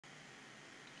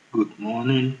Good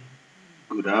morning,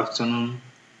 good afternoon,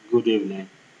 good evening,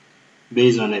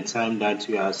 based on the time that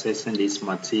you are accessing this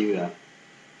material.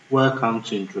 Welcome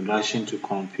to Introduction to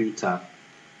Computer,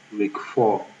 Week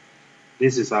 4.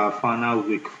 This is our final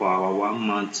week for our 1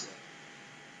 month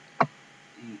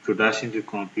Introduction to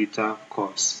Computer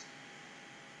course.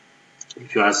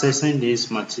 If you are accessing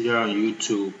this material on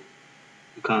YouTube,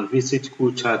 you can visit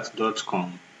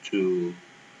coolchat.com to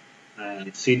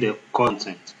see the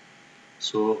content.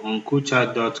 So on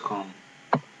coolchat.com,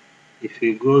 if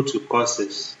you go to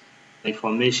courses,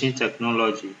 information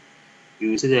technology,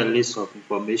 you will see the list of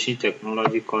information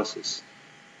technology courses.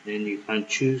 Then you can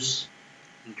choose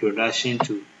Introduction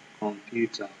to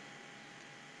Computer.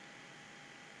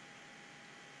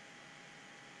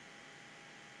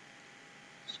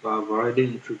 So I've already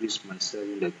introduced myself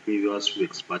in the previous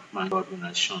weeks, but my Godwin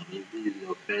has shown if this is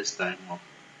your first time of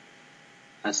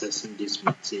accessing this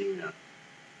material.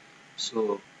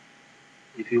 So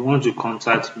if you want to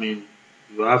contact me,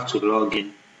 you have to log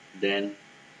in. Then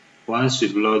once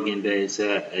you log in, there is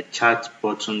a chat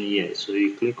button here. So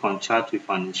you click on chat with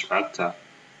an instructor,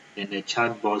 then the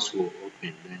chat box will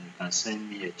open. Then you can send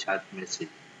me a chat message.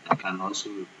 I can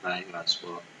also reply you as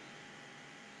well.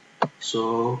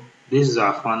 So this is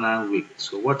our final week.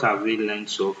 So what have we learned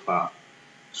so far?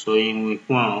 So in week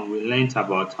 1, we learned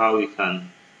about how we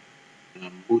can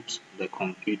boot the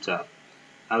computer,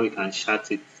 how we can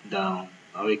shut it down,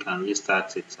 how we can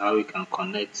restart it, how we can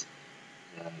connect,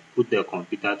 put the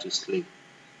computer to sleep.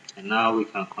 And now we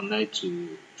can connect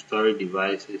to storage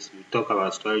devices. We talk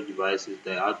about storage devices,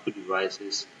 the output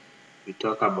devices. We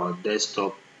talk about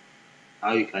desktop,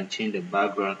 how you can change the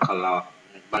background color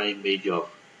and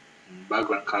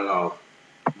background color of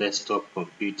desktop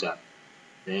computer.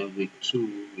 Then week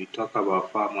 2, we talk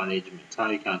about file management, how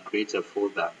you can create a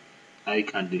folder, how you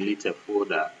can delete a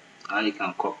folder, how you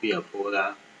can copy a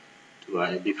folder to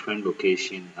a different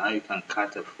location, how you can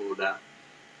cut a folder,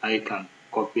 how you can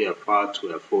copy a file to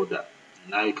a folder,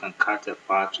 and how you can cut a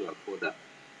file to a folder,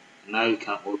 and how you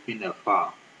can open a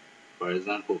file, for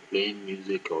example, playing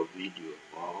music or video,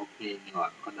 or opening your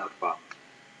other file.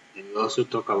 And we also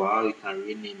talk about how you can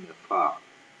rename a file,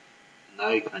 and how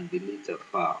you can delete a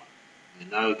file,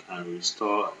 and how you can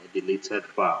restore a deleted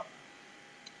file.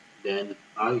 Then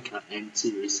how you can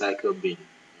empty recycle bin,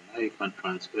 and how you can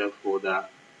transfer folder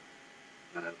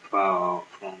file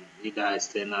from either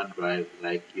external drive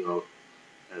like your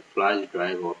flash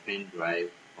drive or pen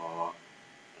drive or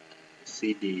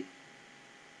CD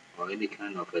or any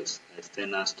kind of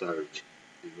external storage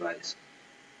device.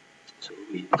 So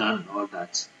we've done all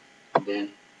that. And then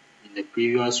in the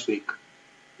previous week,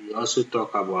 we also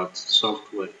talk about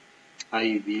software, how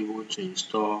you'll be able to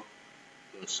install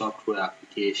your software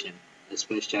application,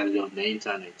 especially on the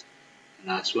internet,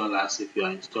 and as well as if you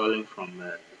are installing from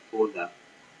a folder.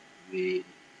 We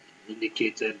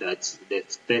indicated that the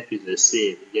step is the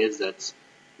same, just that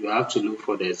you have to look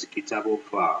for the executable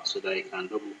file so that you can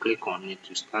double click on it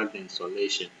to start the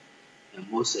installation.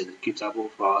 And most executable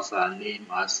files are named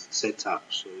as setup,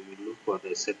 so you look for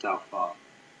the setup file,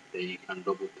 then you can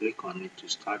double click on it to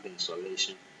start the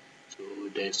installation. So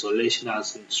the installation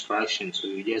has instructions, so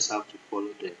you just have to follow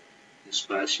the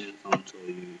instructions until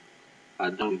you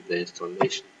are done with the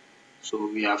installation. So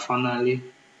we are finally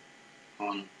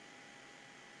on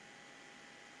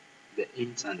the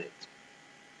internet.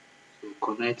 So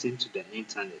connecting to the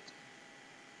internet.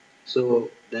 So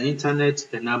the internet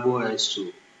enables us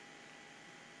to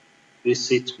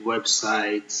visit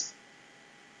websites,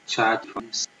 chat,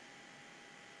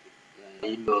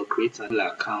 email, create an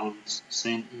account,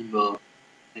 send email,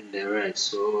 and the rest.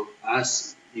 So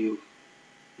as you've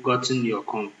gotten your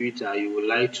computer, you would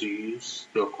like to use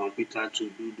your computer to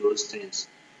do those things.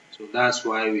 So that's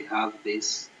why we have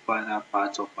this final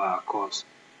part of our course,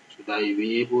 so that you'll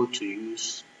be able to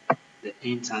use the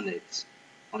internet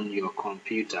on your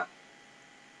computer.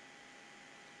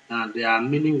 Now there are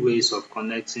many ways of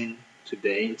connecting to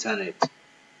the internet.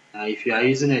 Now if you are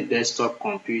using a desktop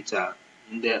computer,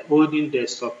 in the olden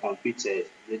desktop computers,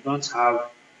 they don't have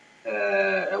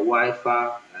a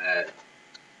Wi-Fi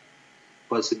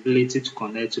possibility to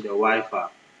connect to the Wi-Fi.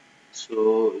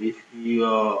 So if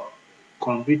your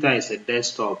computer is a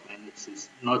desktop and it is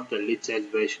not the latest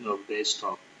version of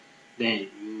desktop, then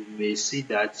you may see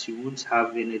that you won't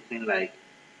have anything like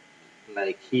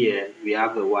here we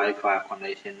have a Wi-Fi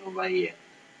connection over here.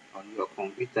 On your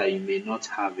computer you may not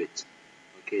have it,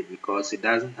 okay, because it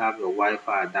doesn't have a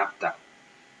Wi-Fi adapter.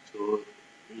 So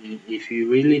if you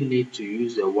really need to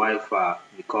use the Wi-Fi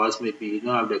because maybe you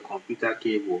don't have the computer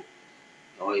cable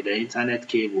or the internet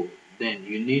cable, then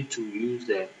you need to use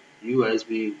the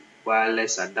USB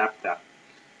wireless adapter.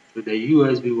 So the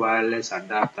USB wireless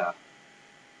adapter,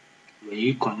 when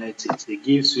you connect it, it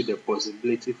gives you the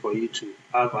possibility for you to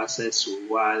have access to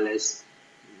wireless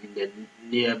in the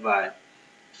nearby.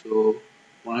 So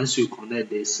once you connect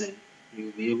this in,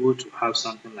 you'll be able to have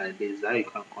something like this that you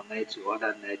can connect to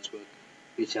other networks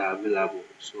which are available.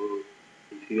 So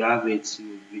if you have it,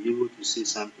 you'll be able to see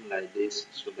something like this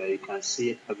so that you can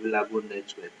see available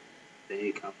network. Then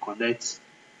you can connect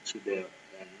to the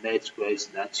networks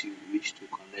that you wish to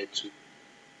connect to.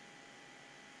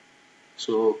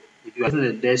 So if you are using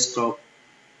a desktop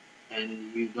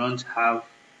and you don't have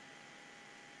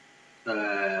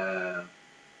uh,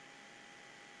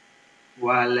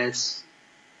 wireless,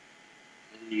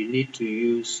 and you need to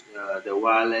use the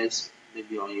wireless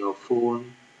maybe on your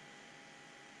phone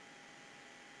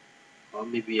or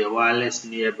maybe a wireless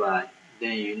nearby,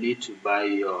 then you need to buy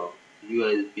your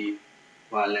USB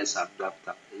wireless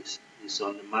adapter. It's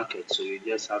on the market, so you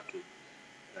just have to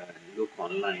look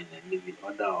online and maybe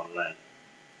order online.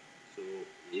 So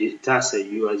it has a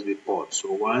USB port.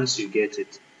 So once you get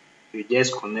it, you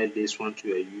just connect this one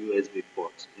to a USB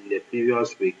port. In the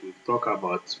previous week, we've talked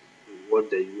about what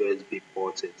the USB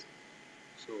port is.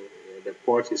 So the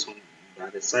port is on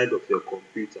the side of your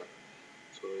computer.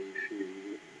 So if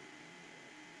you,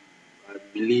 I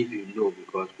believe you know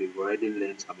because we've already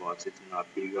learned about it in our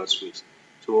previous weeks.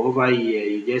 So over here,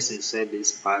 you just insert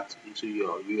this part into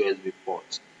your USB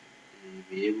port, and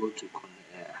you'll be able to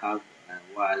have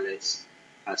wireless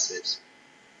access.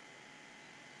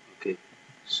 Okay,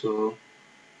 so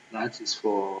that is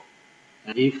for,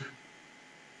 and if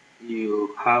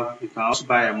you can also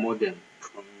buy a modem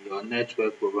from your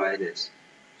network providers.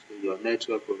 So your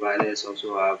network providers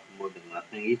also have modem. I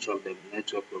think each of the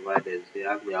network providers, they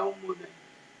have their own modem.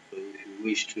 So if you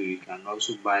wish to, you can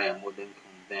also buy a modem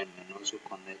from them and also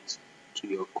connect to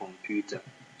your computer.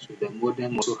 So the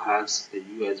modem also has the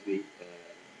USB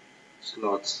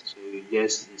slot. So you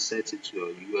just insert it to your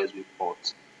USB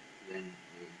port. Then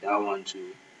that one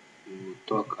too, we will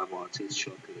talk about it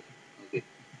shortly. Okay,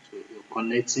 so you're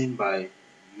connecting by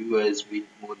USB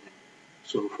modem.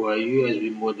 So for a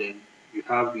USB modem, you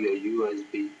have your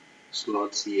USB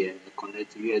slots here, a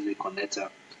USB connector.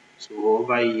 So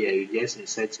over here, you just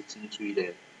insert it into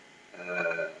the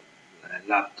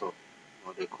laptop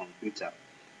or the computer.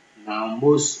 Now,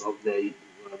 most of the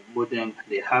modem,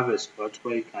 they have a slot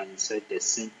where you can insert the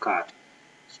SIM card.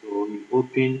 So you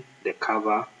open the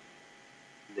cover,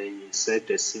 then you insert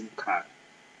the SIM card.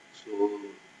 So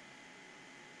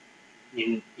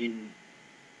in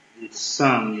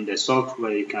the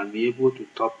software, you can be able to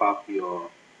top up your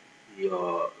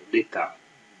data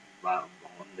on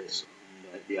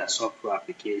their software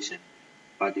application.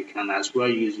 But you can as well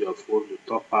use your phone to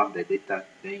top up the data.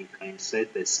 Then you can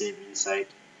insert the SIM inside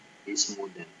this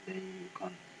modem. Then you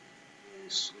can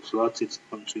slot it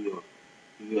onto your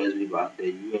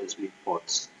the USB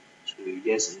ports. So you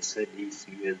just insert this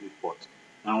USB port.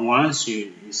 And once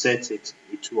you insert it,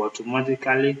 it will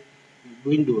automatically,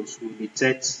 Windows will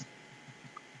detect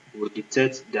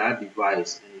that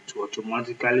device, and it will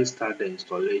automatically start the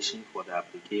installation for the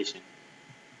application.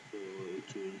 So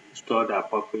it will install the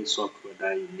appropriate software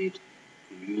that you need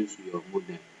to use your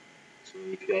modem. So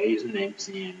if you are using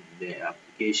MTN, the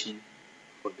application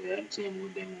for the MTN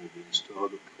modem will be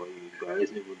installed for you. If you are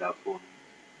using Vodafone,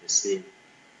 the same.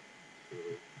 So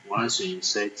once you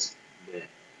insert, the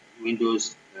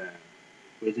Windows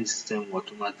operating system will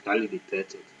automatically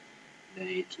detect it. Then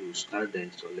it will start the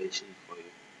installation for you.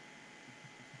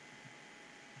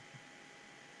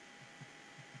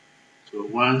 So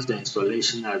once the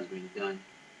installation has been done,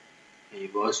 and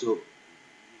you've also,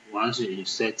 once you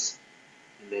insert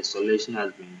and the installation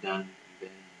has been done,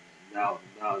 then that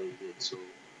is it. So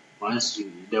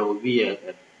there will be a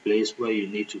place where you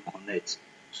need to connect.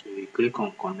 So you click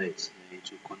on connect, and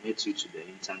it will connect you to the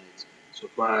internet. So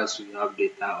far as you have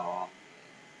data or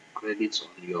credits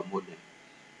on your modem.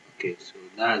 Okay, so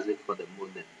that is it for the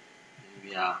modem. And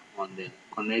we are on the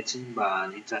connecting by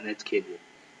an internet cable.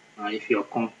 Now, if your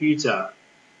computer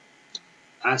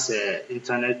has an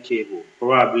internet cable,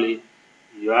 probably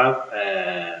you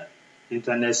have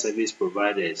internet service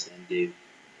providers, and they've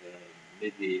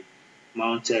maybe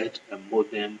mounted a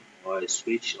modem or a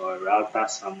switch or a router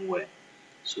somewhere.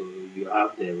 So you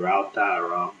have the router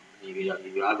around, and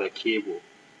you have a cable.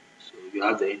 So you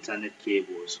have the internet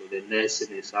cable. So the next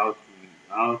thing is how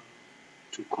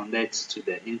to connect to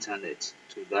the internet,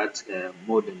 to that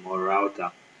modem or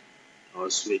router or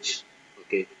switch.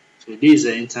 Okay, so this is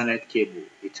the internet cable.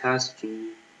 It has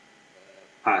two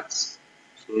parts.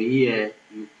 So here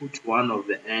you put one of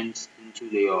the ends into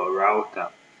your router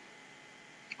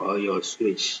or your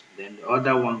switch. Then the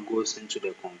other one goes into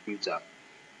the computer.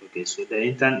 Okay, so there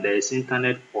is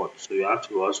internet port, so you have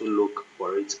to also look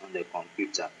for it on the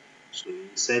computer. So you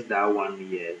set that one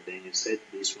here, then you set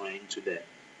this one into the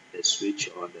switch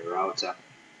or the router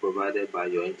provided by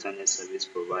your internet service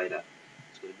provider.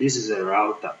 So this is a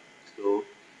router. So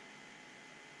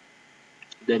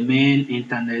the main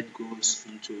internet goes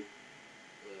into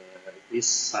this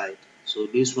side. So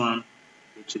this one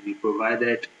to be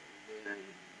provided.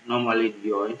 Normally,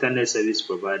 your internet service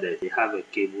provider they have a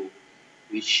cable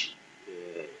which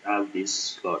have this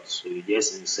slot. So you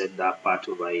just insert that part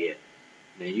over here.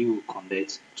 Then you will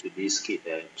connect to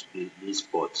this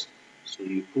port. So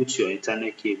you put your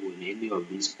internet cable in any of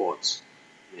these ports.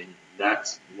 Then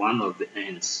that's one of the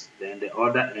ends. Then the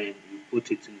other end you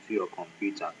put it into your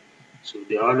computer. So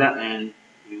the other end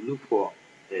you look for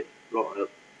a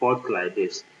port like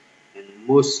this. And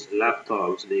most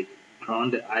laptops they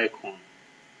ground the icon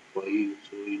for you,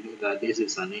 so you know that this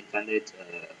is an internet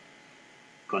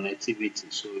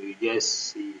connectivity. So you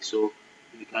just see, so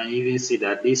you can even see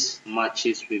that this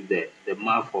matches with the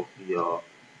map of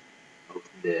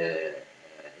the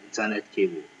internet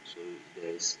cable. So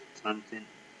there's something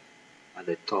at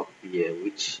the top here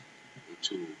which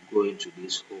it will go into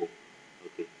this hole.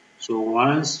 Okay, so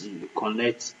once you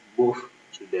connect both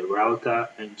to the router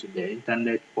and to the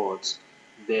internet ports,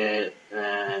 the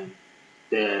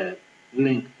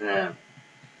link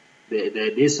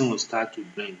this one will start to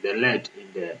blink. The LED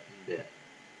in the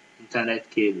internet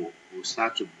cable will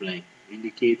start to blink,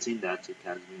 indicating that it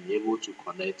has been able to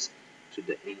connect to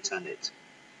the internet.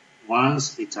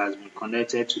 Once it has been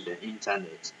connected to the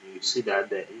internet, you see that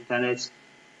the internet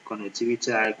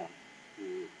connectivity icon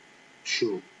will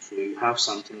show. So you have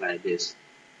something like this.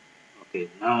 Okay,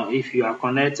 now if you are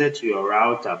connected to your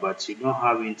router but you don't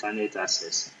have internet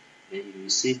access, then you will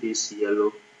see this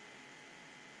yellow.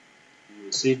 You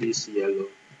will see this yellow.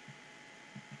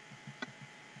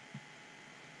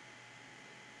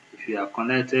 If you are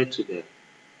connected to the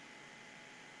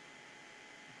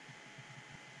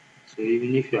so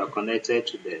even if you are connected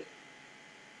to the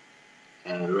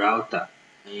router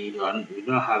and you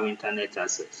don't have internet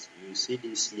access, you see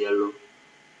this yellow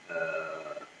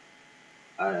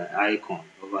icon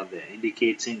over there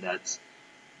indicating that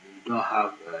you don't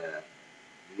have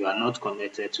you are not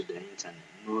connected to the internet,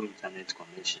 no internet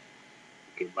connection.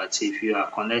 Okay, but if you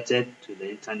are connected to the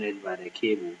internet by the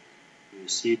cable, you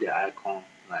see the icon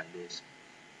like this.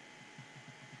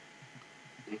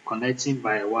 Then connecting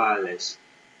by wireless.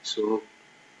 So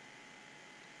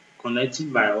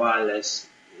connecting by wireless,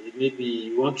 maybe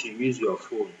you want to use your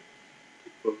phone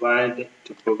to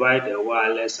provide a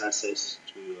wireless access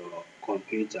to your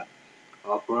computer,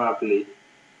 or probably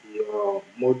your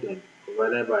modem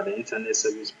provided by the internet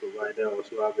service provider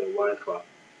also have a Wi-Fi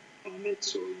on it,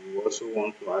 so you also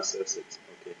want to access it.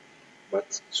 Okay,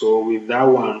 but so with that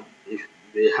one, if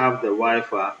they have the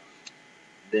Wi-Fi,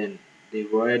 then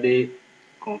they've already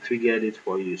configured it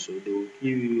for you, so they will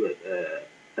give you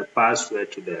a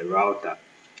password to the router.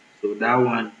 So that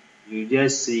one you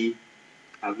just see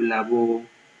available.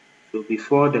 So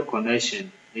before the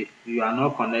connection, if you are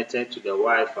not connected to the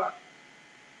Wi-Fi,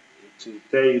 it will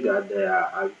tell you that there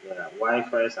are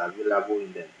Wi-Fi is available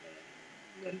in the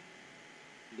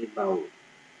neighborhood.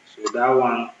 So that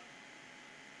one,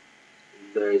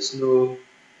 if there is no,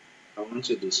 I want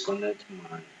to disconnect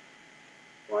my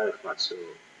Wi-Fi so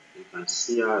you can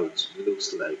see how it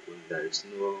looks like when there is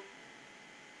no,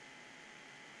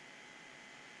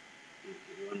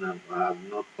 when I have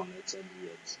not connected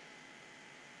yet.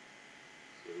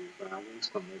 So if I haven't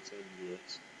connected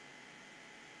yet,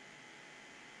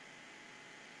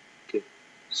 okay.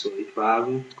 So if I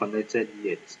haven't connected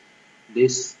yet,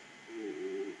 this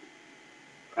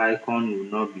icon will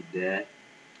not be there.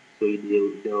 So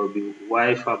there will be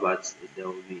Wi-Fi, but there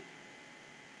will be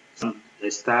a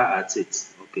star at it.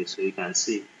 Okay, so you can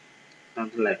see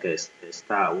something like a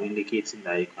star indicating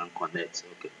that you can connect.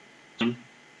 Okay,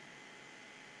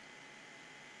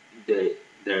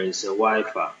 there is a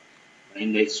Wi-Fi.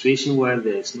 In the situation where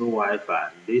there is no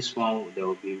Wi-Fi, this one there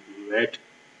will be red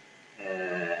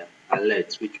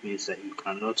alert, which means that you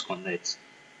cannot connect.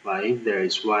 But if there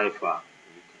is Wi-Fi,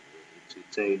 it will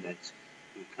tell you that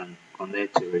you can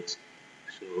connect to it.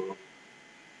 So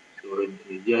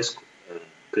you just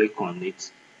click on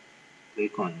it,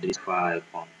 click on this fire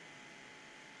icon.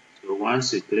 So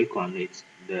once you click on it,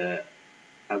 the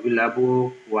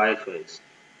available Wi-Fi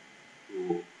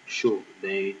will show.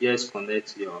 Then you just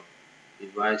connect your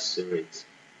device to it.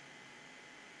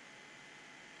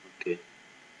 Okay,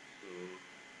 so you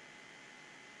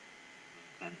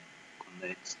can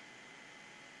connect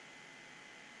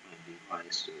my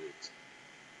device to it.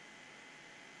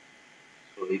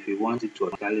 So if you want it to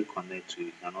automatically connect to,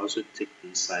 you can also take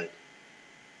this side.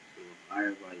 So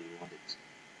however you want it,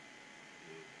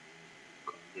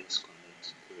 you can just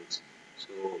connect to it.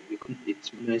 So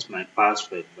it remains my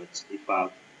password, but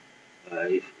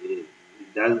if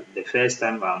that the first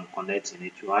time I'm connecting,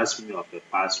 it will ask me of a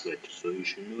password. So you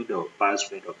should know the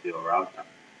password of your router.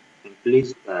 And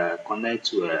please connect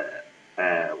to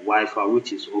a Wi-Fi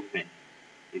which is open.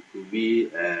 It could be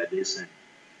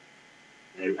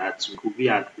it could be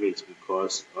at risk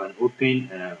because an open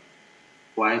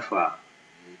Wi-Fi,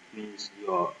 it means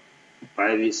your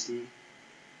privacy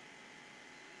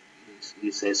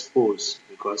is exposed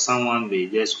because someone may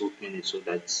just open it so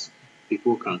that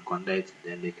people can connect,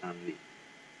 then they can be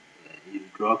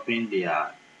dropping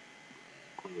their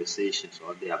conversations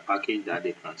or their package that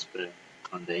they transfer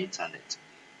on the internet.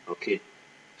 Okay,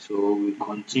 so we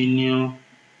continue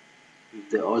with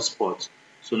the hotspot.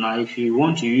 So now if you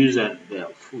want to use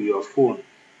your phone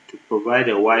to provide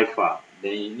a Wi-Fi,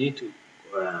 then you need to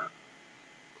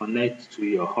connect to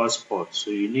your hotspot.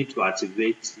 So you need to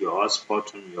activate your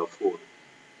hotspot on your phone.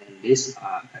 And this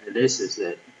is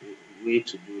a way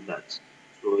to do that.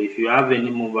 So if you have any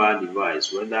mobile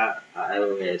device, whether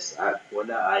iOS,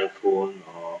 whether iPhone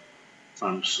or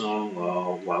Samsung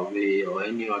or Huawei or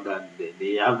any other,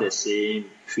 they have the same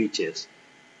features.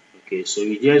 Okay, so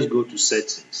you just go to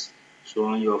settings. So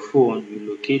on your phone, you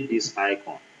locate this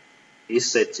icon,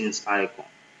 this settings icon.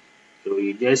 So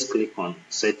you just click on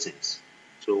settings.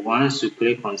 So once you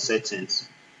click on settings,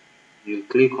 you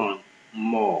click on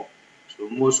more. So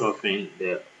most often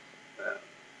the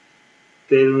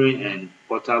tailoring and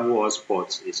portable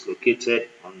hotspot is located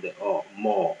on the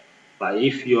more. But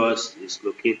if yours is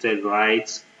located right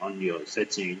on your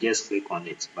setting, you just click on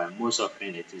it. But most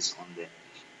often it is on the,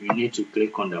 you need to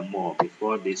click on the more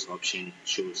before this option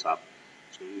shows up.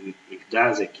 So if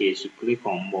that's the case, you click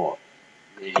on more,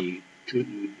 then you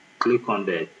click on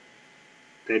the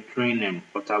tethering and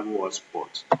portable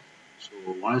hotspot. So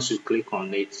once you click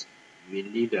on it, we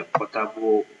need a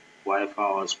portable Wi-Fi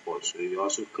hotspot. So you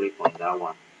also click on that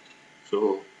one.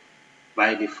 So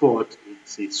by default,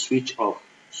 it's switch off.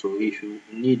 So if you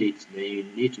need it, then you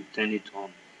need to turn it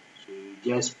on. So you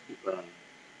just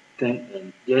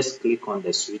just click on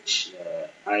the switch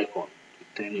icon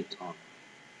to turn it on.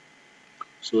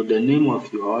 So the name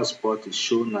of your hotspot is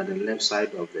shown at the left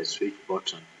side of the switch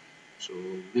button. So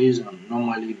based on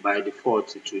normally by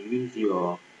default, it will use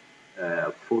your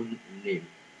phone name.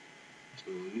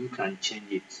 So you can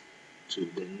change it to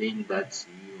the name that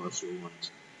you also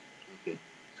want. Okay,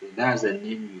 so that's the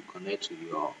name you connect to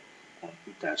your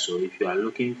computer. So if you are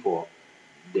looking for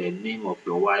the name of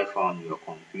your Wi-Fi on your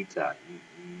computer,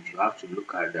 you have to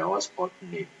look at the hotspot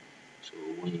name. So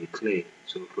when you click,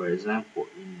 so for example,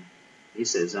 in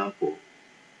this example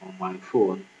on my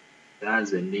phone,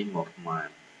 that's the name of my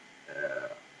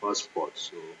hotspot.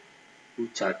 So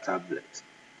Ucha tablet.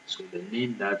 So the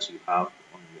name that you have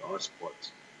on your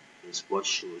hotspot is what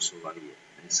shows over here.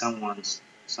 And someone else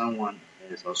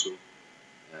also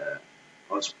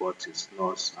hotspot is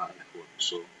lost iPhone.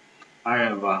 So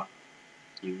however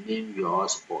you name your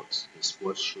hotspot is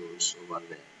what shows over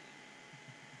there.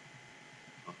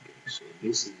 Okay, so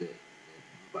this is the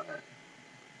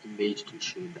image to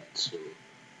show that. So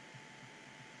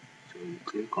you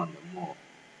click on the more.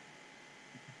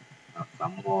 After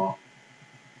more,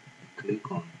 you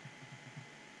click on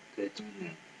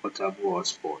 13 portable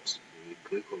hotspot. So you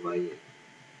click over here.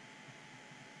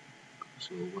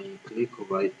 So when you click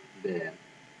over there,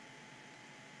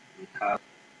 we have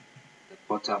the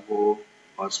portable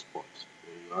hotspot. So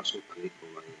you also click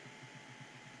over here.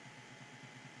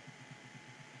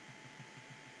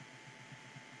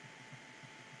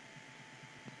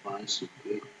 Once you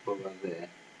click over there,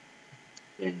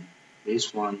 then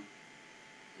this one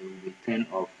will be turned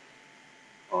off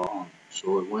or on.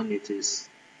 So when it is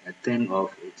a turn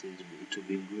off, it will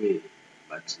be gray.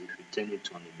 But if you turn it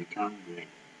on, it becomes green.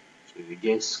 So you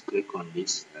just click on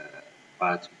this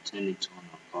part to turn it on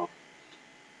or off.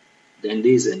 Then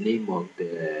this is the name of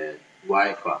the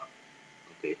Wi-Fi.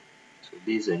 Okay, so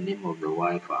this is the name of the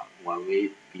Wi-Fi,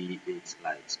 Huawei P8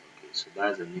 Lite. Okay, so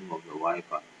that's the name of the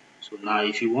Wi-Fi. So now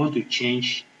if you want to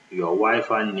change your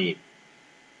Wi-Fi name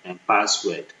and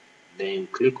password, then you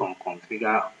click on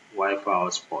configure Wi-Fi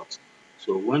hotspot.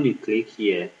 So when you click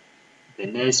here, the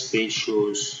next page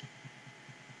shows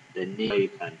the name you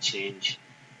can change.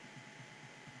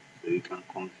 So you can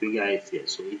configure it here.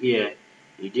 So here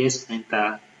you just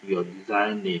enter your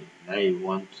desired name that you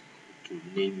want to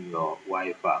name your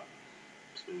Wi-Fi.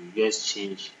 So you just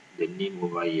change the name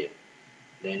over here.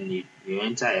 Then you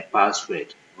enter a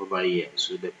password over here.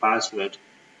 So the password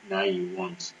that you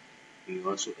want, you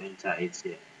also enter it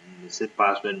here. And they say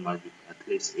password must be at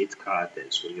least 8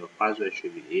 characters. So your password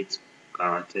should be 8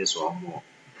 characters or more.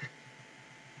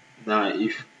 Now,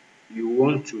 if you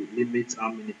want to limit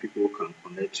how many people can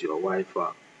connect to your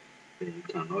Wi-Fi, then you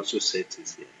can also set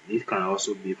it here. This can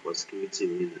also be for security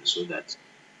reasons, so that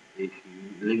if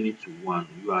you limit to one,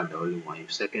 you are the only one.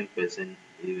 If second person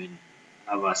even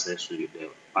have access to the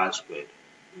password,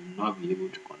 you will not be able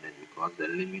to connect because the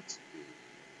limit is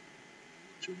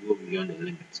to go beyond the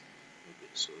limit. Okay,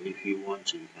 so if you want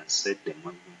to, you can set the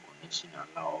maximum connection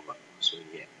allow over also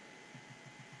here.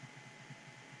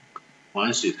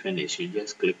 Once you finish, you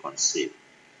just click on save.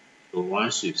 So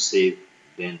once you save,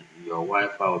 then your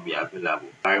Wi-Fi will be available.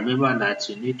 But remember that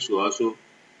you need to also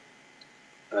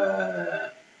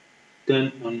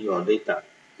turn on your data.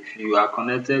 If you are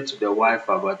connected to the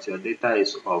Wi-Fi but your data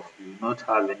is off, you will not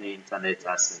have any internet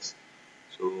access.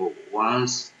 So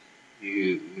once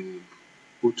you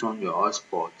put on your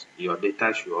hotspot, your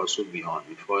data should also be on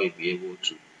before you be able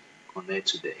to connect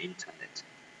to the internet.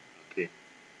 Okay.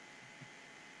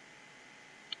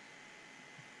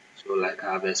 So like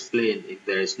I've explained, if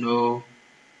there is no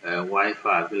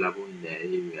Wi-Fi available in the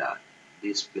area,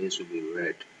 this place will be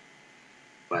red.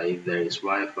 But if there is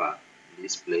Wi-Fi,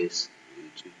 this place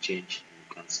will change.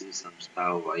 You can see some star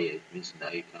over here. It means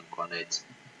that you can connect.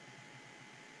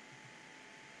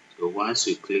 So once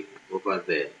you click over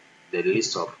there, the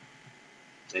list of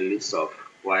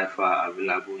Wi-Fi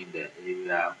available in the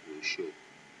area will show.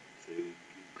 So you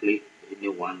click any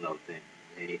one of them,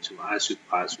 and it will ask you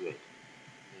password.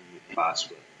 Then you enter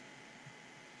password.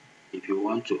 If you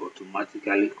want to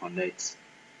automatically connect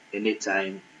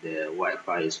anytime the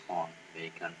Wi-Fi is on, then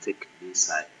you can take this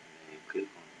side and you click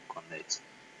on connect.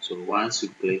 So once you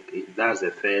click, if that's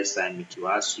the first time, it will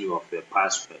ask you of your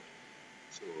password.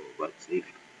 So, but if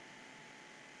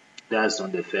that's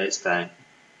not the first time,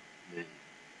 then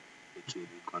it will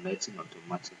be connecting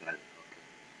automatically.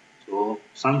 Okay. So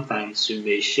sometimes you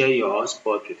may share your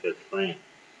hotspot with a friend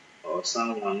or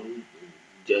someone who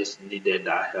just needed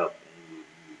that help, and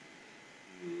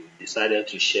you decided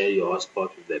to share your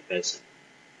hotspot with the person.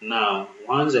 Now,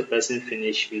 once the person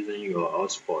finishes using your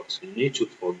hotspot, you need to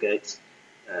forget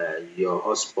your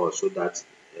hotspot so that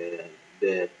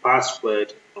the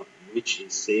password which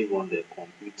is saved on the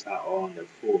computer or on the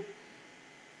phone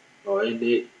or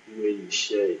any way you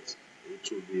share it,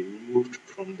 it will be removed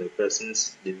from the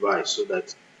person's device so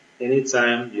that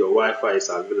anytime your Wi-Fi is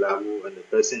available and the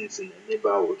person is in the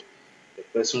neighborhood, the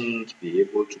person won't be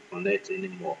able to connect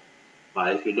anymore.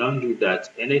 But if you don't do that,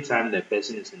 anytime the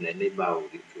person is in the neighborhood,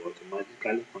 it will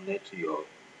automatically connect to your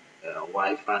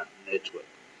Wi-Fi network.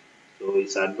 So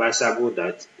it's advisable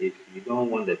that if you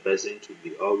don't want the person to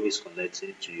be always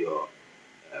connecting to your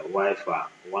Wi-Fi,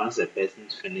 once the person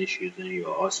finishes using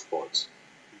your hotspot,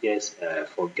 just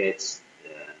forget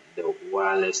the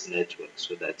wireless network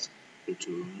so that it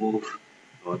will remove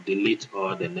or delete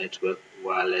all the network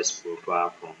wireless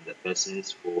profile from the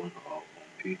person's phone or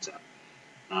computer.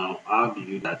 Now, how do you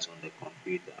do that on the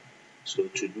computer? So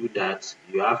to do that,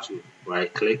 you have to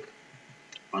right click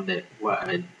on the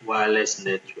wireless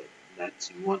network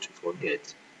that you want to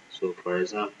forget. So for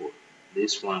example,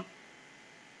 this one,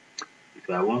 if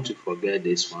I want to forget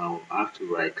this one, I'll have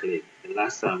to right click. The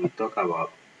last time we talked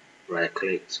about right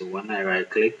click. So when I right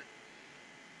click,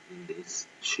 this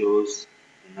shows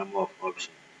a number of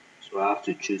options. So I have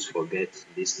to choose forget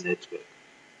this network.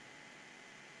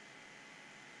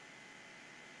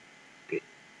 Okay.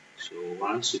 So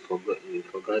once you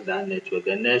forgot that network,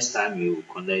 the next time you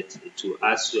connect, it will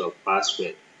ask your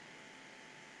password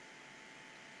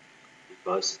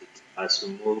because it has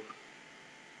removed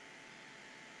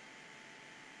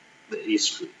the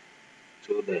history.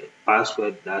 So the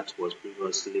password that was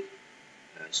previously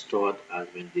stored has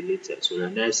been deleted. So the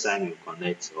next time you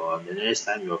connect or the next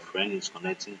time your friend is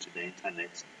connecting to the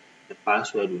internet, the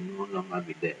password will no longer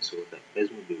be there. So the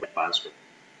person will be the password.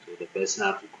 So the person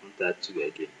have to contact you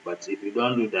again. But if you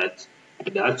don't do that,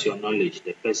 without your knowledge,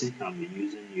 the person can be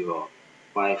using your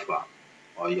Wi-Fi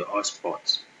or your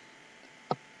hotspot.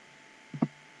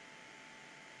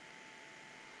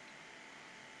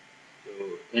 So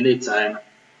anytime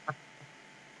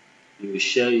you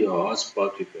share your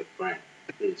hotspot with a friend,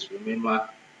 please remember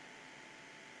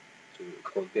to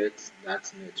forget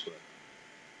that network.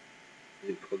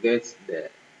 You forget the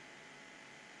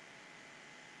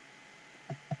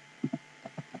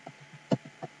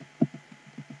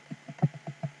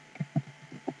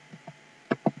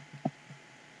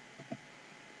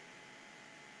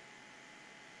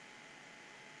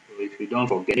so if you don't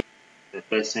forget the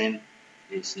person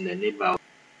is in the neighborhood,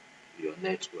 your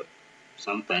network.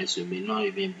 Sometimes you may not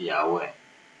even be aware.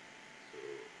 So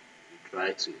you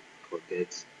try to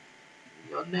forget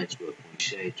your network when you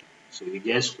share it. So you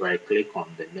just right click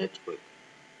on the network.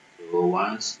 So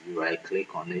once you right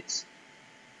click on it,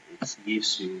 it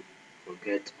gives you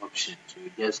forget option. So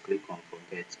you just click on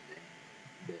forget,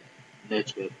 then the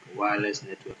network, wireless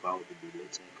network will be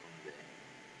deleted from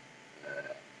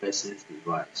the person's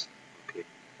device. Okay.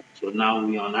 So now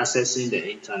we are accessing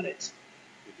the internet.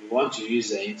 If you want to use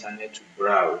the internet to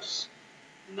browse,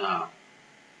 now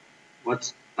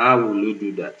how will you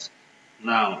do that?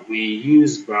 Now we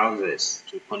use browsers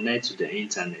to connect to the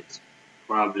internet.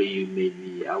 Probably you may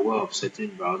be aware of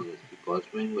certain browsers because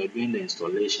when we're doing the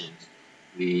installations,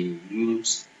 we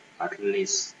use at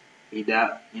least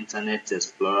either Internet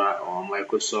Explorer or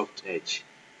Microsoft Edge.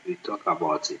 We talk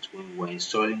about it when we're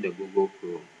installing the Google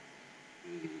Chrome.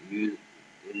 We use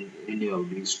any of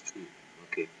these two.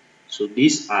 Okay, so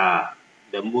these are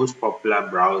the most popular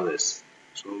browsers.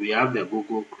 So we have the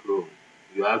Google Chrome,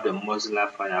 we have the Mozilla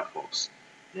Firefox,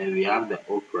 then we have the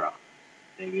Opera,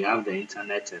 then we have the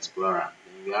Internet Explorer,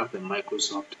 then we have the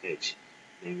Microsoft Edge,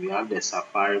 then we have the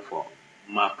Safari for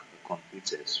Mac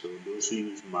computers. So those who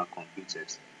use Mac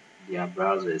computers, their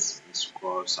browsers is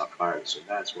called Safari. So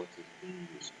that's what is being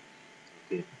used.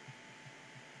 Okay.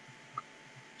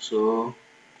 So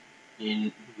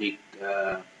in week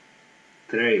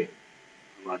 3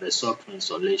 about the software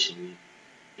installation,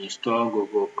 we install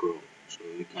Google Chrome. So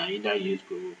you can either use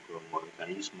Google Chrome or you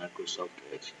can use Microsoft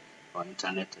Edge or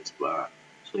Internet Explorer.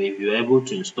 So if you're able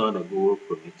to install the Google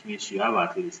Chrome, it means you have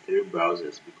at least 3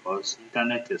 browsers because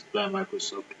Internet Explorer and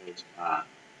Microsoft Edge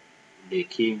they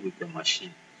came with the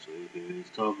machine. So if you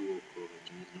install Google Chrome,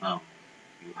 it means now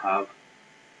you have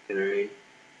 3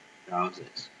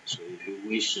 browsers. So if you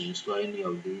wish to install any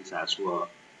of these as well,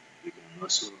 you can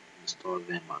also install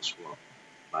them as well.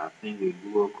 But I think with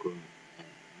Google Chrome and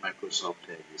Microsoft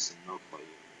Edge is enough for you.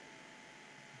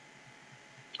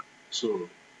 So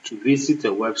to visit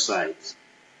a website,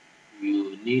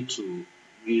 you need to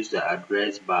use the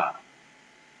address bar.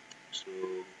 So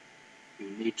you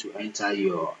need to enter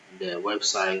the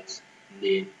website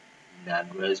name in the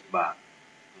address bar.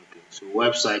 Okay, so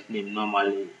website name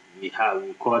normally we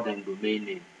call them domain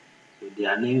name. So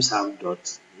their names have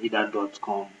either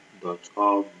 .com,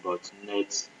 .org,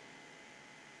 .net,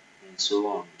 and so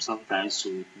on. Sometimes so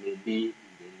it may be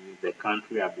the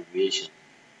country abbreviation.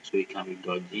 So it can be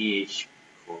 .gh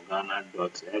for Ghana,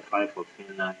 .fi for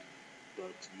Finland,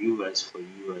 .us for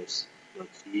US,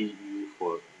 .eu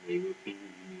for the European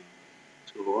Union.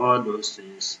 So all those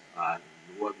things are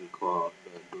what we call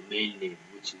the domain name,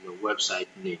 which is the website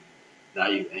name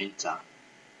that you enter.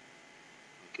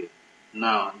 Okay.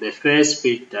 Now the first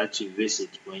page that you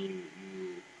visit when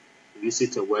you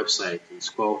visit a website is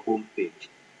called home page.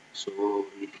 So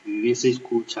if you visit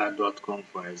coolchat.com,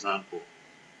 for example,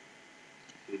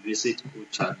 if you visit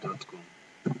coolchat.com,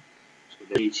 so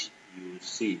the page you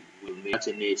see will make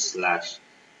 /.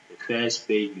 The first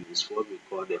page is what we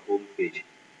call the home page.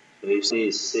 So if say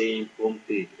it's saying home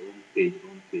page, home page,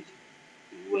 home page,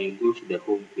 when you go to the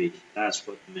home page, that's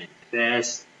what meant.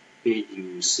 First page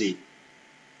you will see.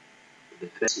 The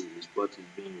first is what is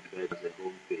being referred to as the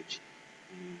home page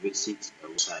when you visit a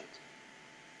website.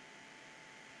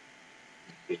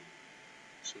 Okay.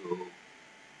 So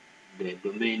the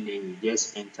domain name, you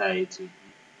just enter it in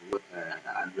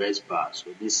address bar.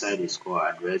 So this side is called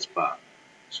address bar.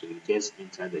 So you just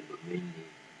enter the domain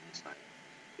name inside.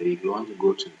 So if you want to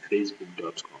go to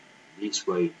facebook.com, this is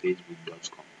where you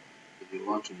facebook.com. If you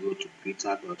want to go to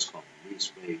twitter.com, this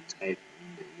is where you type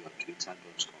in your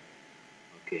twitter.com.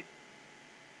 Okay.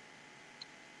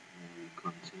 And we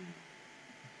continue.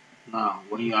 Now,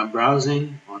 when you are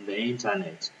browsing on the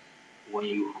internet, when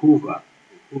you hover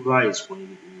is when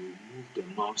you move the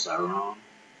mouse around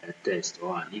a text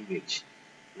or an image.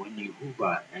 When you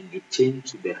hover and it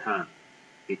changes to the hand,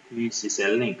 it means it's a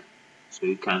link. So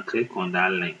you can click on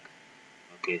that link.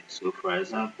 Okay, so for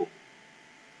example,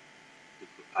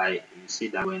 you see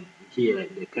that when here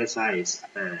the cursor is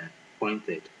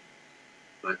pointed,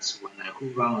 but when I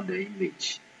hover on the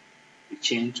image, it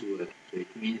changes to so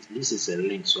it means this is a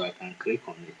link, so I can click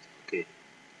on it. Okay,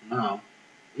 now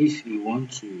if you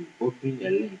want to open a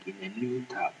link in a new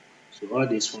tab, so all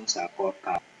these ones are called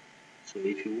tab. So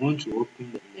if you want to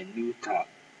open in a new tab,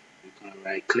 you can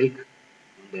right click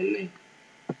on the link.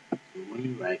 So when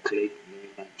you right click, then you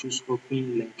can choose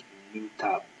open link in new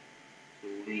tab. So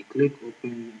when you click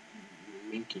open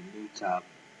link in new tab,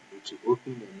 it will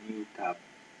open the new tab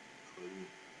for you.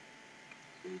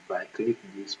 So if I click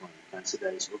this one, you can see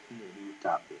that it's opening a new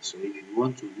tab. So if you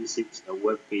want to visit a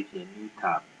web page in a new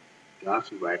tab, You have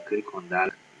to right click on that,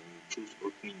 then you choose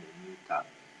open a new tab,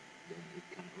 then it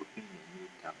can open a new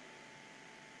tab.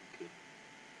 Okay,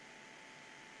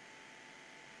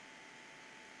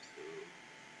 so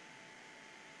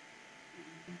we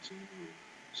continue.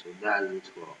 So that's it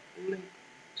for a link.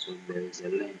 So there is a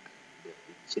link that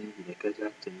the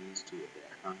cursor changes to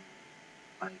the hand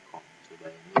icon, so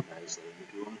that you know that is a link.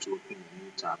 If you want to open a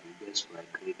new tab, you just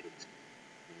right click it,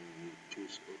 then you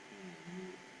choose open a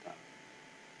new tab.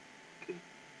 Okay.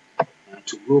 And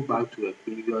to go back to a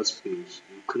previous page,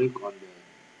 you click on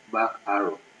the back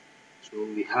arrow. So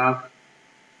we have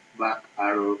back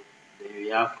arrow, then we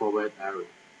have forward arrow.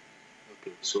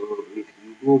 Okay, so if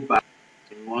you go back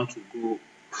and you want to go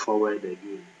forward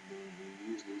again, then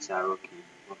you use this arrow key.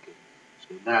 Okay,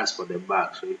 so that's for the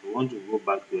back. So if you want to go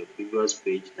back to a previous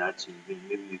page that you've been,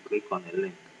 maybe you click on a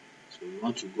link. So you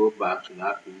want to go back to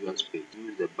that previous page,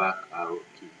 use the back arrow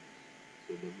key.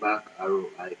 So the back arrow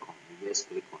icon, you just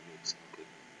click on it. Okay.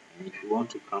 And if you want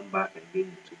to come back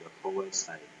again to the forward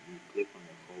side, you click on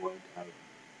the forward arrow.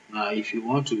 Now if you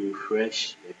want to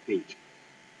refresh the page,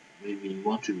 maybe you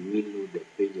want to reload the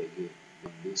page again,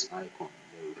 on this icon,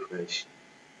 the refresh.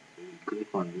 So you click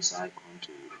on this icon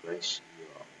to refresh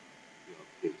your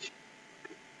page.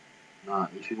 Okay. Now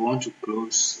if you want to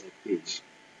close a page,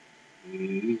 you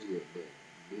use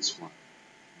this one,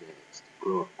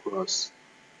 the cross.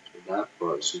 So that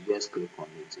cross, you just click on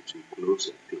it to close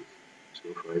a page.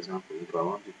 So for example, if I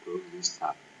want to close this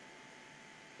tab,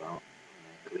 when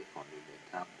I click on it,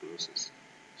 the tab closes.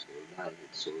 So that's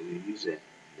it. So you use the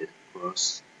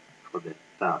cross for the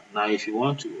tab. Now if you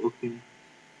want to open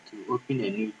a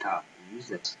new tab, you use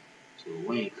that. So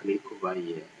when you click over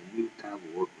here, a new tab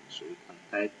will open. So you can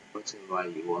type whatever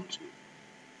you want to.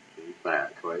 So if I,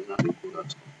 for example, go.com,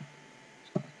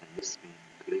 so I can just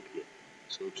click here.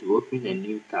 So to open a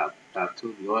new tab, I've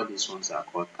told you all these ones are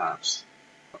called tabs.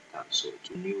 So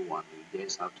to new one, you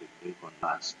just have to click on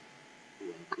that.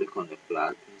 When click on the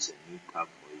flag, opens a new tab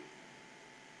for you.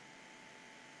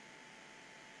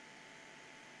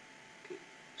 Okay,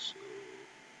 so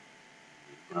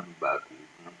we've done back,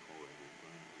 we've done forward, we've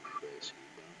done refresh,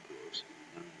 we've done close,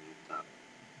 we've done new tab.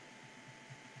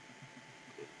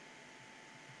 Okay.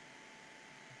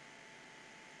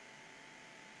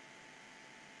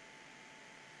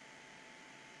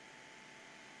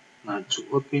 Now to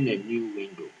open a new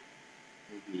window,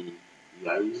 maybe you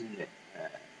are using a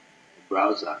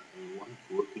browser and you want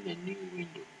to open a new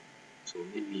window. So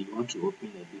maybe you want to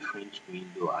open a different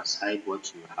window aside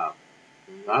what you have.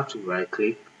 Then you have to right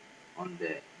click on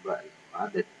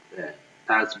the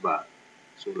taskbar.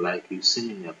 So like you've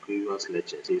seen in your previous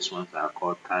lectures, these ones are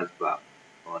called taskbar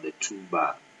or the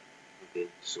toolbar. Okay,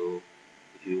 so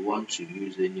if you want to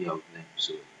use any of them,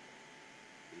 so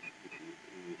if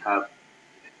you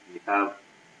have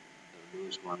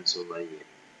those ones over here.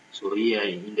 So here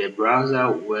in the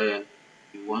browser where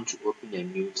you want to open a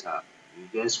new tab,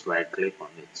 you just right click on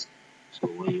it. So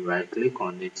when you right click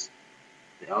on it,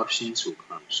 the options will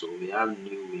come. So we have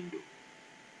new window.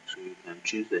 So you can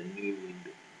choose a new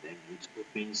window. Then it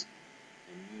opens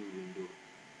a new window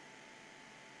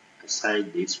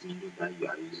aside this window that you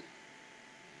are using.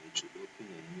 It will open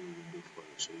a new window for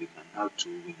you. So you can have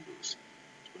two windows.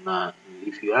 So now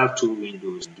if you have two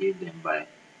windows, give them by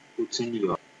putting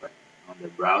your on the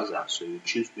browser. So you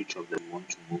choose which of them you want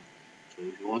to move. So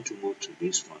if you want to move to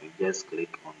this one, you just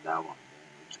click on that one.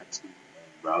 Then it's active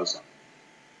browser.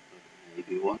 Okay. If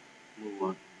you want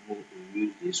to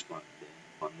use this one, then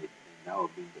on it, then that will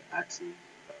be the active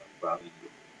browser.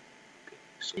 Okay.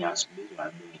 So yes, based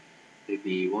on doing.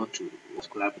 Maybe you want to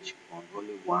collaborate on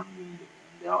only one window,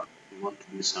 and then you want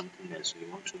to do something else. So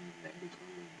you want to use a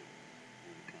different window,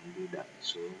 and you can do that.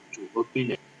 So to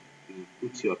open it, you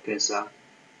put your cursor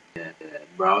the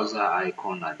browser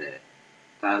icon at the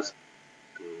task.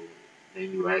 So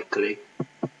then you right click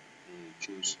and you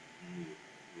choose new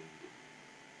window.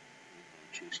 You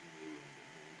can choose new window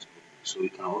and it's open. So you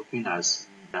can open as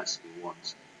you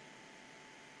want.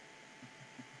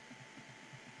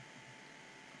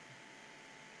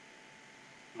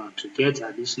 Now to get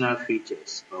additional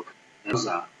features of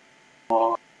browser,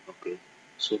 okay.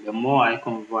 So the more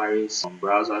icon varies from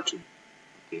browser to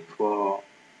for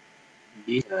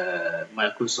this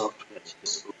Microsoft Edge.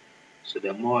 So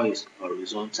the more is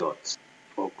horizontal.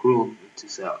 For Chrome, it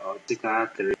is a vertical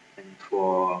 3, and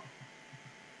for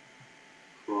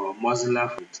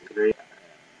Mozilla, it's 3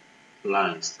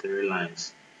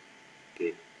 lines.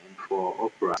 Okay, and for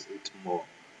Opera, it's more.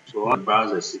 So all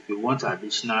browsers, if you want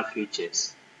additional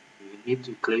features, you need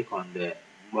to click on the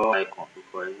more icon. So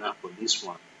for example, this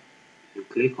one, if you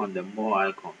click on the more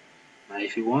icon, now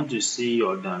if you want to see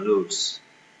your downloads,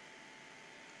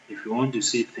 If you want to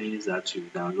see things that you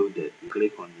downloaded, you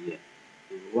click on here.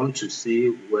 If you want to see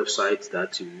websites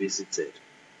that you visited,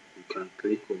 you can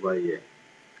click over here.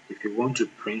 If you want to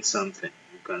print something,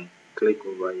 you can click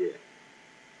over here.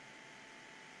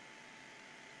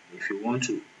 If you want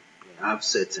to have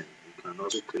setting, you can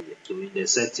also click here. So in the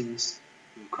settings,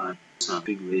 you can do some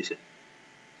configuration.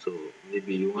 So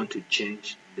maybe you want to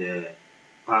change the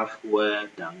path where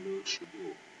download should go,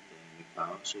 then you can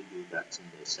also do that in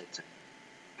the setting.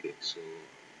 Okay, so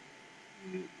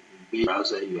in the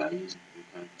browser you are using, you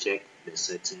can check the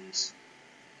settings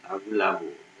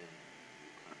available. Then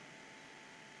you can.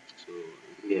 So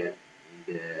here in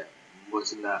the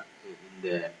Mozilla, in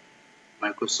the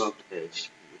Microsoft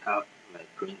Edge, we have like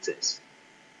printers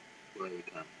where you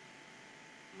can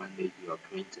manage your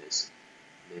printers.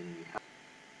 Then we have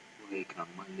where you can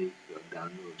manage your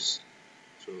downloads.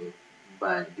 So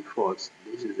by default,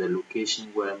 this is the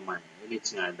location where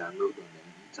anything I download on the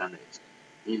internet,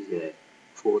 this is the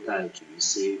folder it will be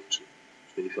saved to.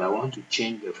 So if I want to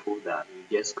change the folder, you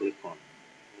just click on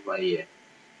over here.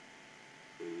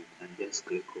 So you can just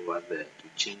click over there to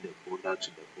change the folder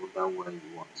to the folder where you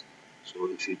want. So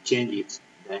if you change it,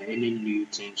 then any new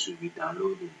things will be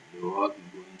downloading. They will all be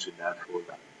going to that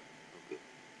folder. Okay.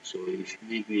 So if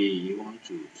maybe you want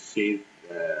to save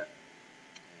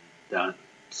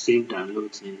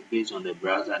download things based on the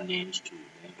browser names too,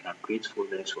 then you can create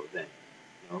folders for them.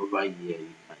 Then over here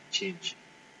you can change.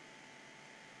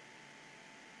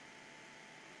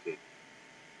 Okay.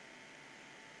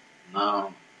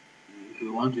 Now if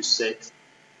you want to set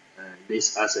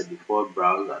this as a default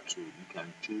browser too, you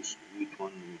can choose which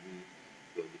one will be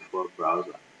your default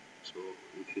browser. So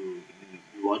if you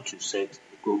want to set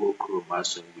Google Chrome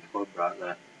as your default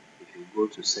browser, if you go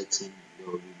to setting, there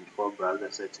will be default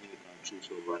browser setting you can choose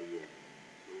over here.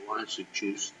 So once you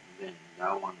choose, then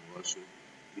that one will also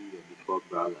be your default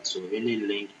browser. So any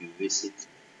link you visit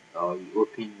or you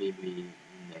open maybe in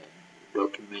a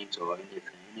document or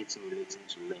anything relating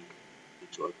to link,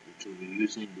 it will be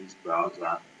using this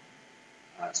browser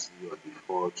as your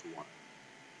default one.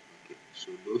 Okay,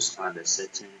 so those are the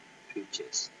setting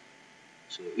features.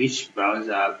 So each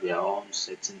browser have their own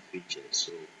setting features.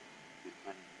 So you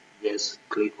can just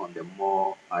click on the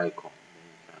more icon, then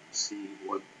you can see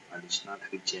what additional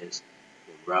features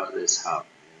the browsers have.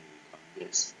 Then you can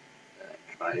just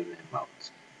try them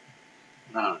out.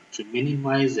 Now to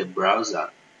minimize the browser,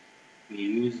 we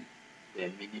use the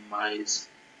minimize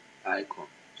icon.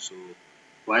 So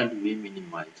why do we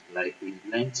minimize? Like we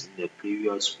learned in the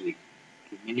previous week,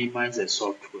 to minimize the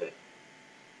software,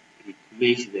 it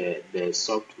makes the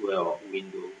software or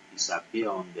window disappear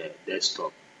on the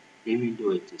desktop, even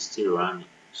though it is still running.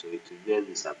 So it will just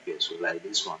disappear. So like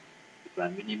this one, if I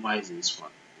minimize this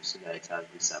one, you see that it has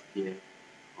disappeared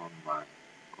on my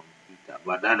computer.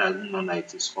 But that doesn't mean that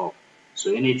it is off.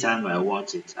 So anytime I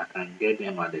want it, I can get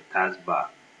them at the taskbar.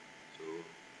 So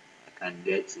I can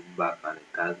get it back at the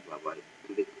taskbar by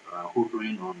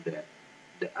hovering on the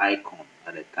icon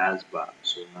at the taskbar.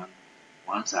 So now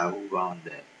once I hover on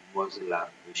the Mozilla,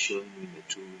 it's showing me the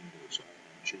two windows, so I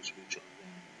can choose which of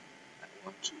them I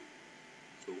want to.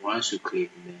 So once you click,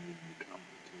 then it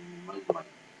will minimize.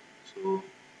 So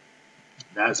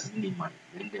that's minimize.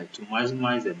 Then to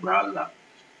maximize the browser,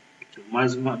 to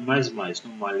maximize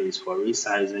normally is for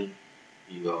resizing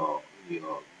your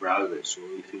browser. So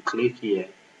if you click here,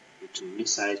 it will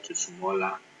resize to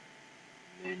smaller.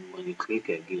 Then when you click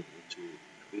again, it will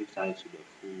resize to the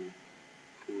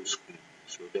full screen.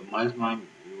 So the maximum,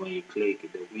 when you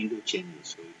click, the window changes,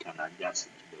 so you can adjust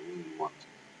it to the way you want,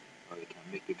 or you can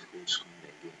make it full screen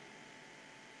again.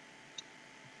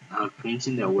 Now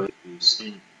printing the web, you've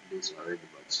seen this already,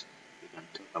 but we can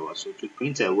talk about. So to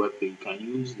print a web page, you can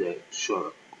use the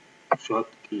short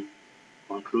key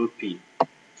Control P.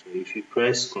 So if you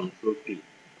press Control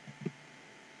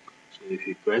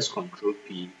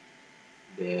P,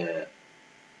 the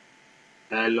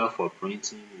dialog for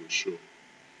printing will show.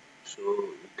 So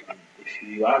you can, if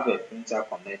you have a printer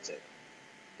connected,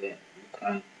 then you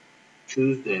can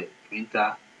choose the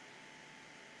printer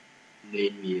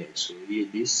name here. So here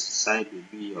this side will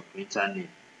be your printer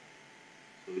name.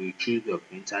 So you choose your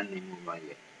printer name over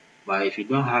here. But if you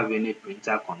don't have any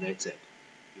printer connected,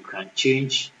 you can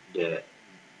change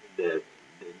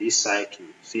this side to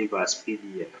save as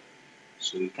PDF.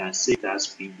 So you can save as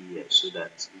PDF so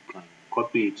that you can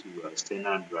copy it to your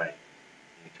external drive.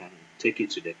 You can take it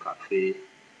to the cafe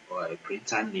or a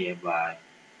printer nearby.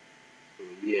 So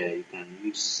here you can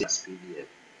use save as PDF.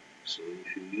 So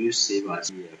if you use save as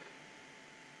PDF,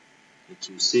 it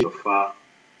will save your file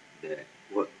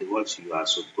what you are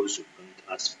supposed to print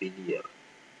as PDF.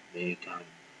 Then you can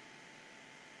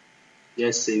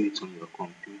Just save it on your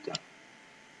computer.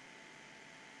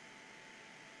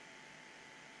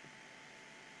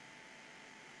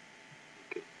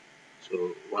 Okay.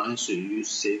 So once you use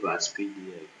save as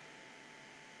PDF,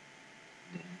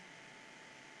 then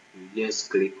you just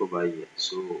click over here.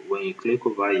 So when you click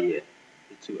over here,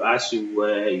 it will ask you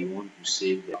where you want to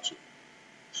save that to.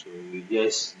 So you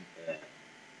just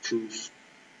choose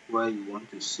where you want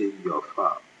to save your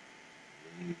file.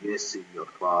 Then you just save your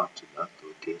file to that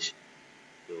location.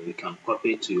 So you can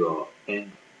copy it to your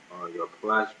pen or your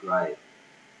flash drive.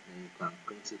 Then you can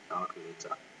print it out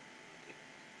later. Okay.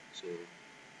 So,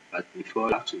 but before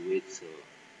you have to wait till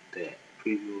the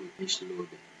preview will finish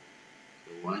loading.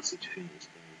 So once it's finished,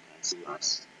 then you can save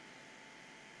as.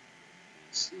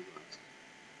 Save as.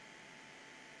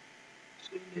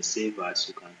 So in the save as,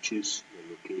 you can choose the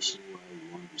location where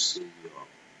you want to save your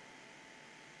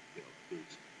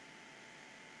page.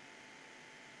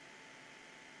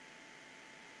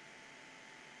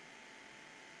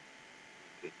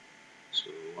 Okay. So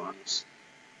once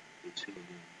it's finished,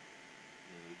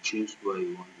 then you choose where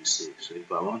you want to save. So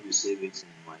if I want to save it in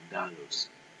my downloads,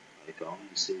 or if I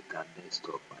want to save it at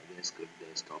desktop, I just click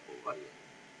desktop over here.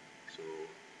 So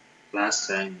last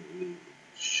time we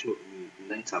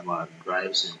learned about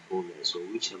drives and folders. So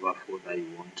whichever folder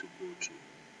you want to go to,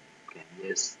 you can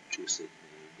just choose it.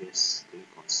 And you just click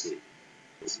on save.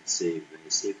 As it saves, when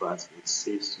it saves as it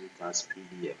saves it as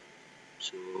PDF.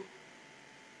 So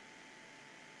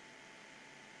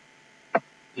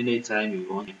anytime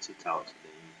you want to print it out,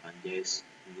 then you can just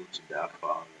go to that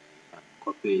file and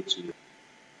copy it to your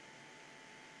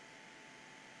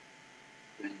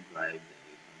pen drive. Then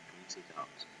you can print it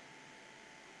out.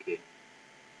 Okay.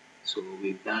 So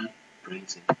we've done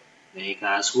printing. Then you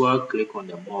can as well click on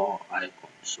the more icon.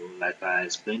 So like I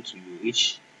explained to you,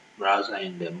 each browser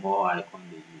in the more icon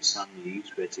they use. Some they use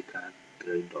vertical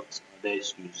 3 dots,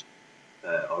 others use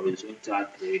horizontal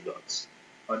 3 dots,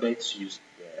 others use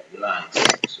the lines.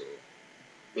 So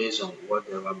based on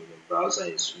whatever the browser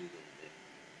is using,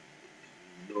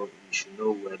 you should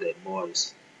know where the more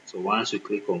is. So once you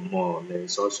click on more, there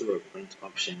is also a print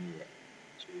option here.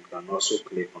 So you can also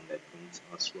click on the print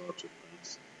as well to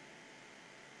print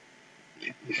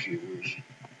if you wish.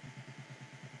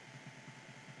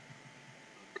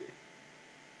 Okay.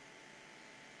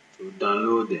 So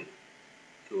downloading.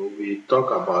 So we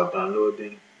talk about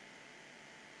downloading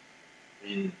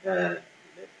in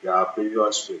our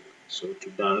previous week. So to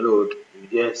download, you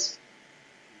just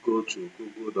go to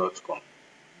google.com.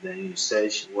 Then you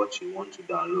search what you want to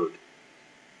download.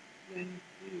 Then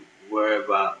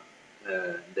wherever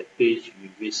the page you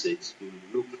visit, you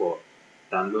look for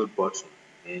download button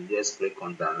and just click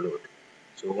on download.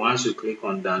 So once you click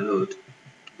on download,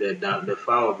 the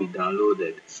file will be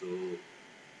downloaded. So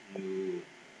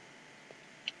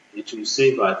it will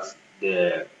save at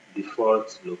the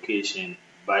default location.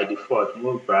 By default,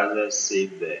 most browsers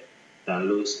save the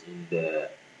downloads in the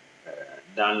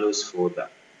downloads folder.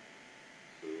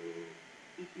 So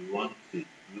if you want to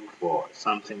look for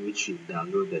something which you've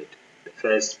downloaded, the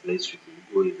first place you can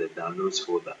go is the downloads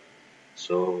folder.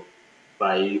 So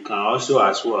but you can also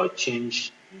as well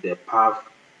change the path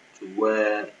to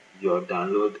where your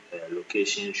download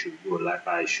location should go, like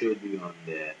I showed you on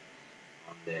the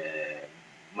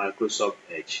Microsoft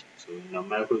Edge. So in the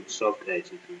Microsoft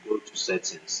Edge, if you go to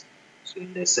settings, so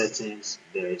in the settings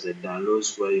there is a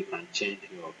downloads where you can change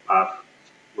your path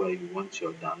where you want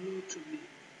your download to be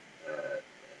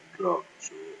dropped.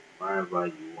 So wherever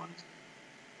you want.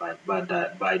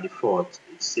 By default,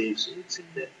 it saves it in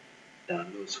the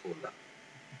downloads folder.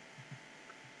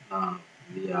 Now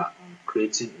we are on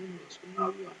creating emails. So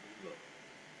now we are on email.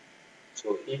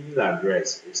 So email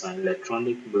address is an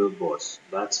electronic mailbox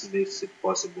that makes it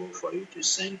possible for you to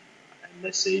send a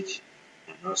message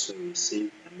and also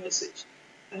receive a message.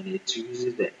 And it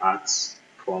uses the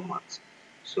 @. format.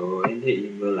 So any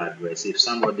email address, if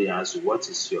somebody asks you what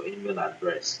is your email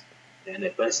address, then the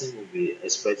person will be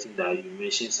expecting that you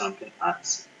mention something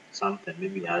at something,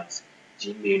 maybe at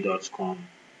gmail.com,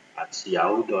 at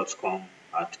yahoo.com,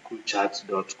 at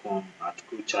coolchat.com, at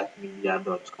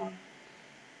coolchatmedia.com,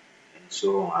 and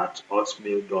so on, at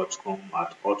hotmail.com,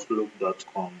 at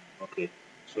outlook.com. Okay,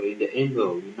 so in the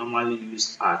email, we normally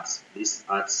use this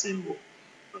 @ symbol.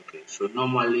 Okay, so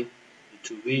normally it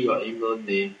will be your email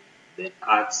name, then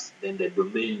then the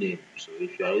domain name. So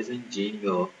if you are using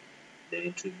Gmail, then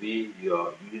it will be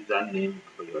your username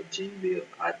for your Gmail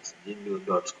at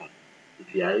gmail.com.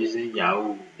 If you are using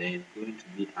Yahoo, then it's going to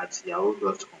be at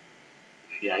yahoo.com.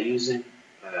 If you are using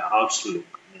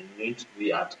Outlook, then it's going to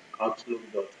be at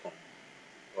outlook.com.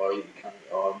 Or it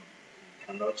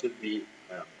can also be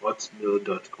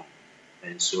hotmail.com.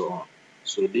 and so on.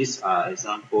 So these are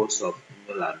examples of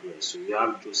email address. So we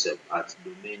have Joseph at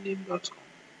domainname.com.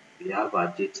 We have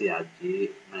Ajete at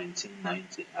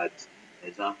j1990 at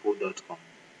example.com.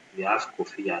 We have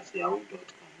Kofi at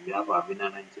yahoo.com. We have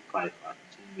Avina95 at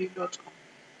gmail.com.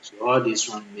 So all this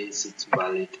one makes it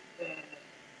valid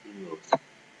emails.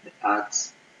 The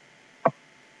at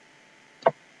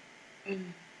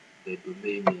and the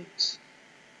domain names.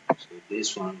 So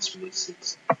this one makes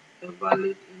it a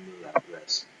valid email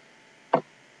address.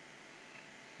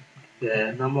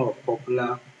 The number of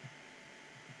popular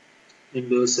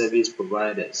email service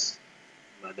providers,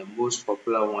 but the most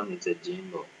popular one is the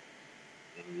Gmail.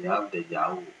 Then we have the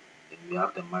Yahoo. Then we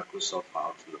have the Microsoft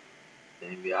Outlook.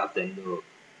 Then we have the Node,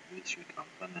 which we can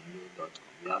find at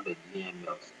node.com. We have the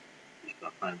Gmails, which you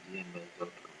can find at gmail.com.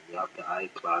 We have the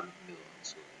iCloud Mail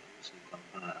also, which you can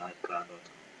find at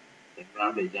iCloud.com. Then we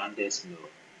have the Yandex Mail.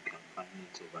 You can find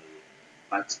it over here.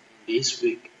 But in this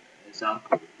week,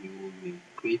 example, you will be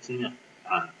creating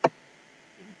a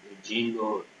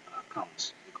Gmail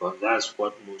account because that's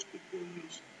what most people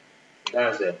use.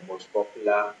 That's the most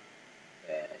popular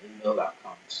email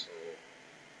account. So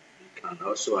you can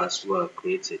also as well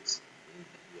create it in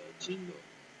your Gmail.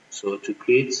 So to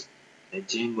create a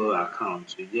Gmail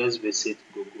account, you just visit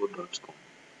google.com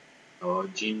or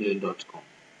gmail.com.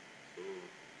 So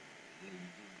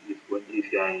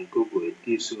if you are in Google, it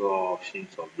gives you all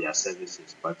options of their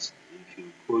services. But if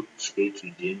you go straight to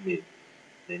Gmail,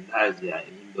 then that's their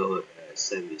email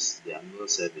service, their mail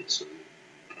service. So you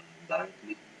can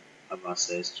directly have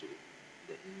access to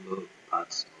the email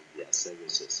parts of their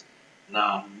services.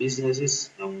 Now, businesses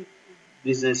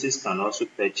can also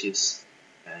purchase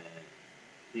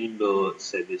email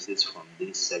services from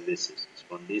these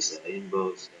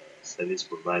email service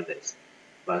providers.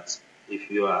 But if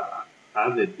you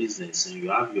have a business and you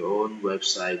have your own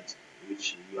website,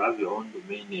 which you have your own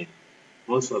domain name,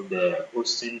 most of the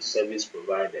hosting service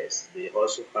providers, they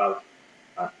also have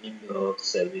an email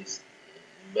service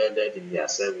embedded in their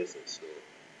services. So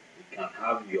you can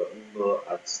have your email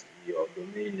at your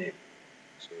domain name.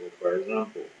 So for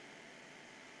example,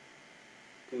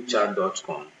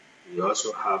 kuchat.com, we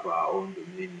also have our own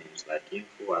domain names like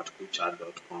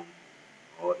info@kuchat.com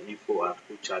or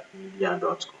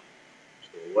info@kuchatmedia.com.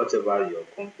 So whatever your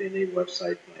company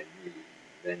website might be,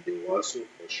 then they will also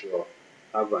for sure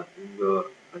have an email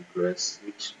address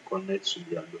which connects to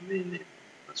their domain name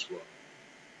as well.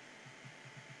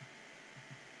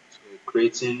 So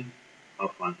creating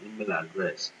of an email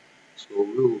address. So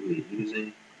we will be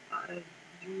using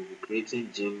you will be creating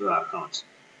Gmail accounts,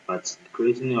 but the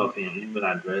creating of an email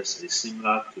address is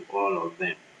similar to all of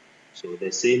them. So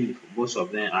most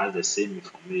of them have the same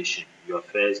information: your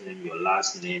first name, your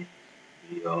last name,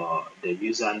 the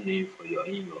username for your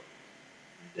email,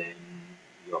 then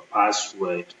your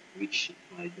password, which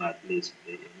might be at least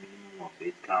a minimum of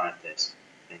 8 characters,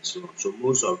 and so on. So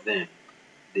most of them,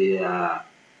 they are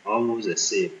almost the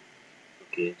same.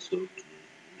 Okay, so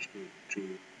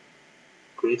to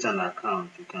create an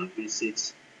account, you can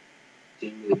visit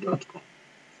gmail.com.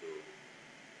 So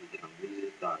you can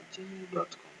visit our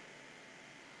gmail.com.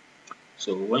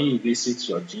 So when you visit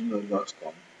your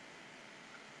gmail.com,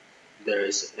 there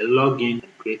is a login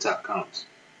and create account.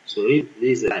 So if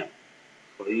this is time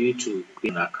for you to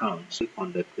create an account, click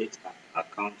on the create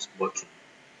account button.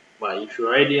 But if you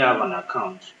already have an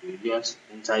account, you just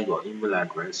enter your email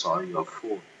address or your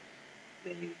phone,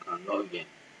 then you can log in.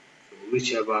 So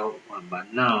whichever one.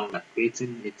 But now we are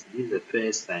creating it. This is the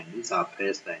first time. This is our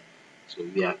first time. So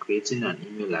we are creating an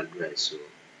email address. So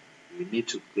we need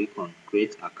to click on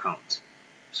create account.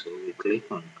 So we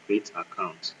click on create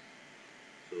account.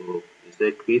 So it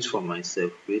says create for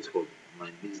myself, create for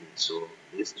my business. So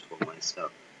this is for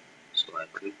myself. So I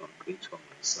click on create for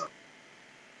myself.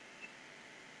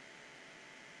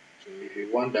 So if you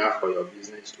want that for your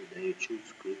business too, then you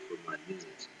choose create for my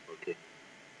business. Okay.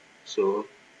 So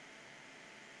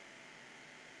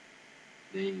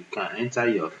then you can enter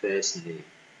your first name.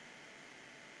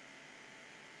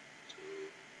 So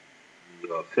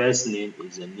your first name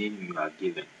is the name you are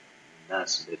given.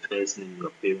 That's the first name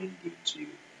your parent gave to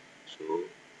you. So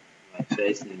my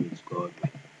first name is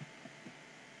Godwin.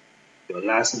 Your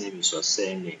last name is your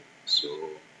surname. So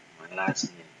my last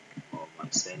name or my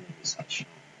surname is Ashon.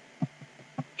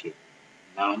 Okay.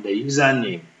 Now the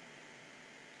username.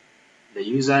 The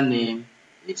username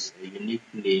is a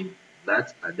unique name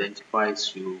that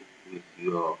identifies you with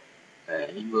your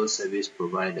email service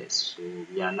providers. So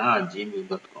we are now at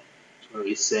gmail.com. So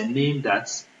it's a name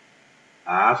that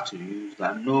I have to use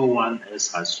that no one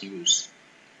else has used.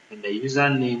 And the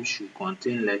username should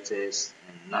contain letters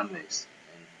and numbers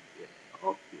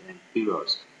and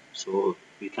periods. So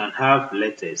we can have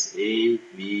letters A,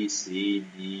 B, C,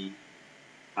 D,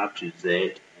 up to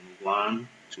Z, and 1,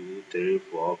 2, 3,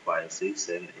 4, 5, 6,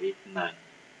 7, 8, 9,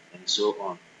 and so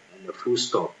on, and the full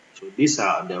stop. So these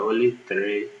are the only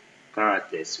 3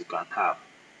 characters you can have.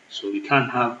 So you can't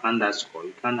have underscore,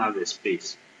 you can't have a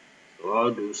space. So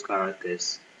all those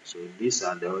characters, so these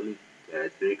are the only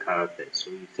 3 characters. So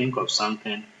you think of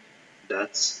something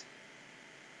that's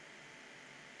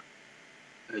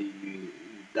you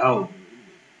that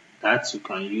that you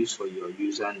can use for your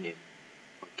username.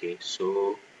 Okay,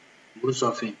 so most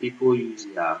often people use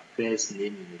their first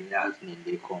name and the last name.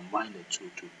 They combine the two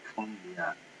to form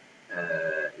their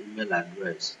email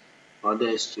address.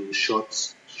 Others to short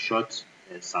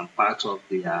some parts of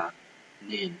their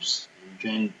names and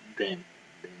join them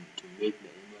then to make the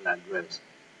email address.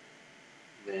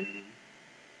 Then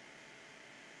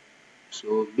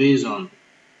so based on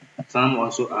some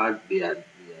also add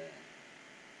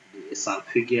some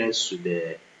figures to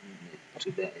the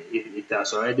if it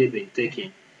has already been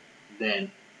taken,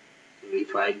 then so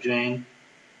if I join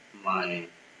my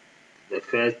the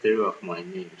first 3 of my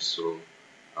names, so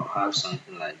I'll have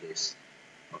something like this.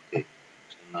 Okay,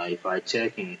 so now if I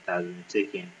check in, it has been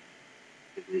taken.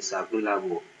 If it's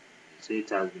available, say it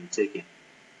has been taken.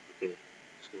 Okay,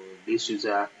 so this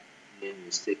user name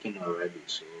is taken already,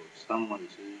 so someone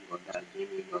is using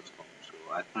other@gmail.com, so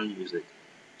I can't use it.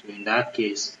 So in that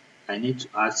case, I need to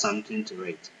add something to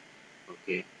it.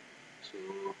 Okay, so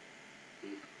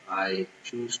if I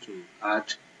choose to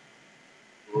add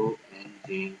ONG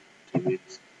to it, let me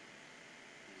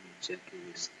check if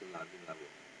it's still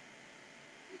available.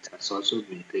 It has also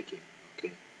been taken.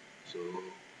 Okay, so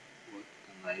what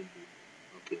can I do?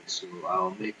 Okay, so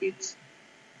I'll make it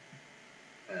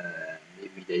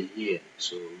maybe the year.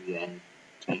 So we are in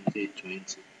 2020.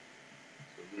 So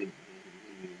maybe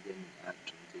let me add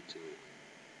 20 to it.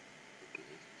 Okay,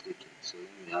 it's taken. So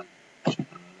let me add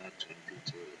another 20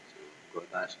 to it. So God,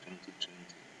 that's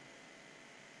 2020.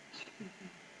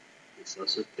 It's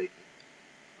also taken.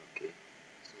 Okay,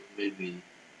 so maybe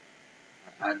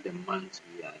I add the month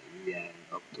we are in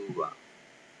October.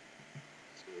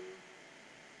 So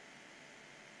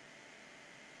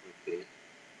okay,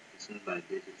 it seems like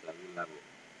this is available.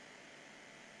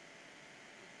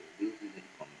 Okay, this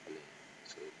didn't complain.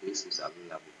 So this is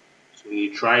available. So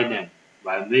you try them,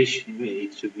 but make sure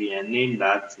it should be a name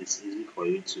that is easy for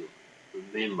you to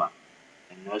remember.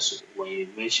 And also, when you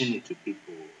mention it to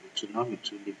people, it should not be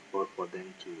too difficult for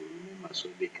them to remember, so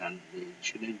they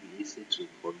shouldn't be easy to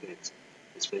forget.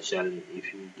 Especially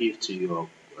if you give to your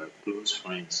close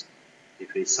friends,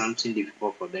 if it's something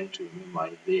difficult for them to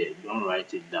remember, if they don't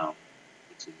write it down,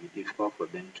 it will be difficult for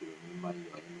them to remember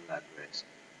your email address.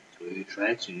 So you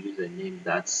try to use a name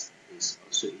that is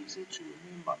also easy to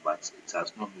remember, but it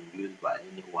has not been used by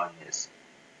anyone else.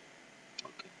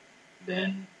 Okay.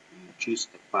 Then you choose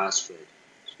a password.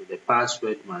 So the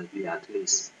password must be at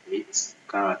least 8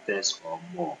 characters or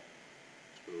more.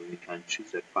 So you can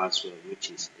choose a password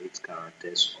which is 8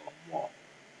 characters or more.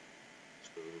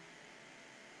 So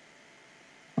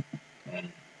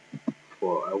and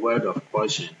for a word of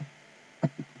caution,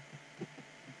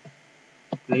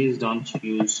 please don't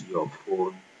use your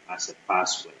phone as a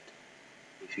password.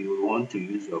 If you want to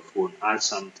use your phone, add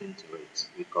something to it,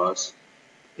 because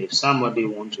if somebody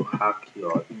wants to hack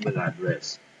your email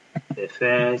address, the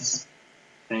first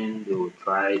thing they will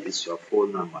try is your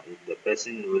phone number. If the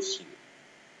person knows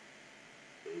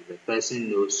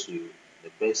you, the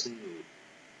person will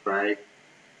try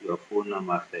your phone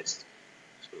number first.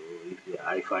 So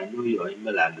if I know your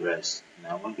email address and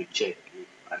I want to check if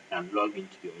I can log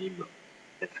into your email,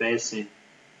 the first thing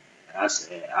as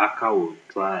a hacker will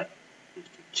try is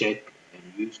to check and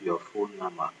use your phone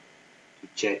number to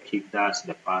check if that's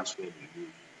the password you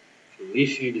use. So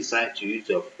if you decide to use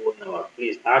your phone number,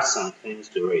 please add some things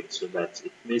to it so that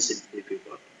it makes it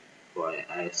difficult for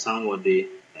somebody,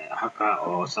 a hacker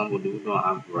or somebody who don't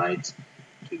have rights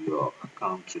to your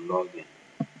account to log in.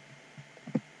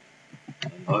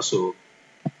 And also,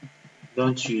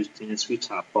 don't use things which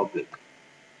are public.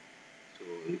 So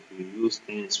if you use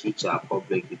things which are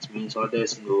public, it means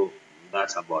others know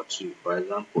that about you. For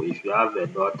example, if you have a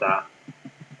daughter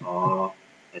or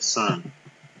a son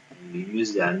and you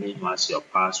use their name as your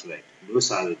password,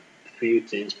 those are the few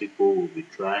things people will be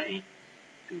trying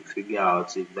to figure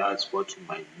out if that's what you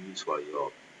might use for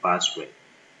your password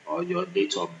or your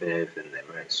date of birth and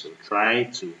the rest. So try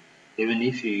to, even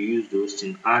if you use those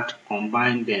things,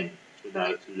 combine them so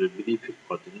that it will be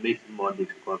difficult. It makes it more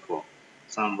difficult for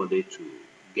somebody to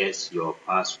guess your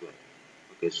password.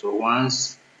 Okay, so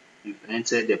once you've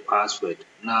entered the password.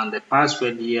 Now the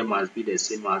password here must be the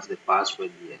same as the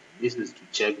password here. This is to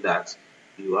check that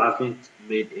you haven't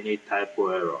made any typo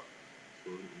error.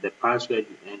 So the password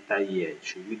you enter here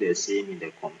should be the same in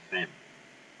the confirm.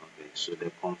 Okay, so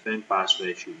the confirm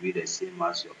password should be the same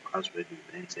as your password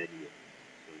you've entered here.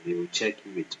 So they will check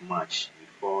if it match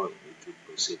before it will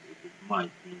proceed. If it match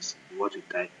means what you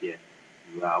type here,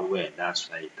 you are aware. That's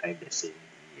why you type the same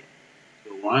thing here. So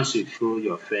once you fill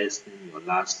your first name, your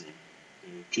last name,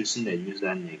 and you're choosing the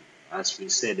username, as we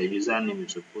said, the username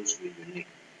is supposed to be unique.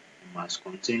 It must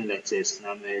contain letters,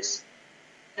 numbers,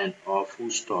 and or full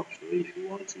stop. So if you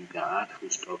want to, you can add full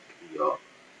stop to your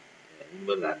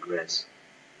email address.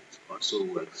 It also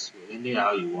works. So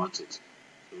anyhow you want it.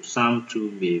 So some too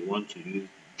may want to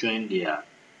join their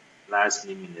last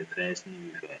name in the first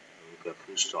name with a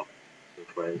full stop. So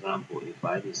for example, if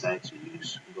I decide to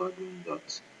use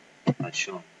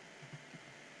Godwin.Ashon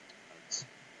at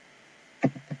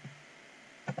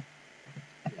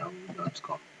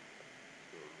yahoo.com,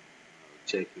 so I'll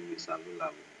check if it's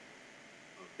available.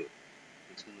 Okay,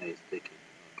 this one is taken.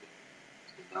 Okay,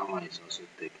 so that one is also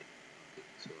taken. Okay,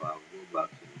 so I'll go back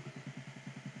to my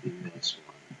previous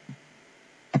one.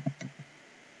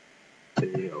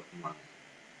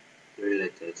 Three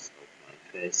letters of my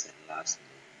first and last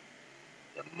name,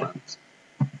 the month,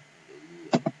 the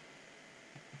year.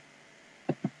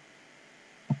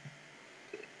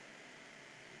 Okay,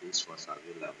 this was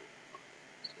available.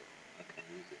 Okay, so I can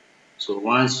use it. So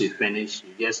once you finish,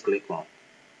 you just click on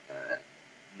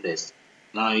this.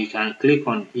 Now you can click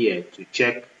on here to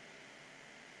check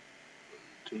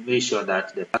to make sure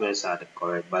that the passwords are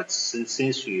correct. But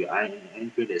since you are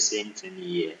entering the same thing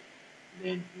here,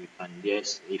 then you can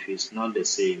just, if it's not the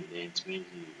same, then it means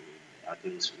you, at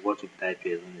least what you type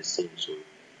here is not the same. So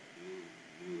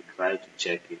you try to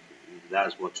check if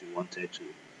that's what you wanted to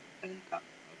enter.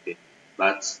 Okay,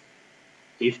 but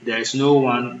if there is no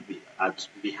one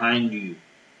behind you,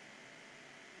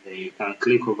 then you can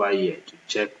click over here to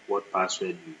check what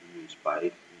password you use. But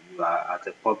if you are at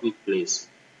a public place,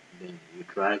 then you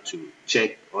try to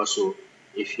check also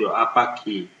if your upper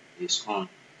key is on,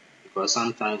 because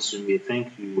sometimes you may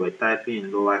think you were typing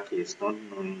in lowercase, not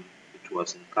knowing it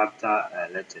was in capital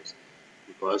letters,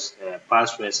 because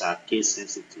passwords are case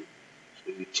sensitive.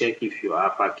 So you check if your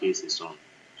uppercase is on.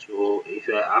 So if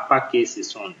your uppercase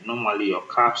is on, normally your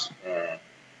caps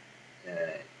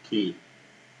key,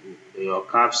 your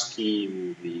caps key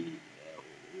will be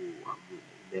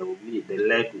there will be the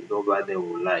leg over there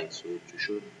will lie, so to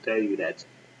show tell you that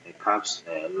the caps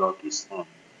lock is on.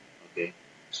 Okay,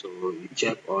 so you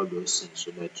check all those things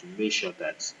so that to make sure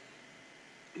that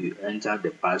you enter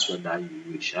the password that you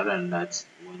wish. Other than that,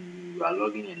 when you are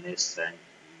logging in next time,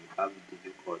 you have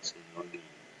difficulty in logging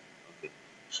in. Okay,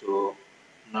 so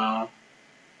now,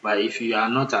 but if you are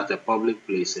not at a public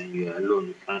place and you are alone,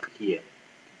 you can't hear to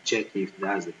check if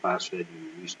that's the password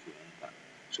you wish to enter.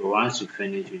 So once you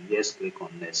finish, you just click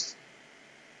on next.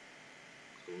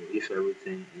 So if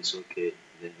everything is okay,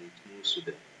 then it moves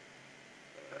to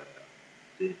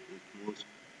it moves.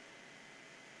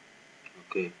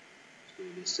 Okay, so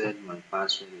they said my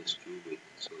password is too big,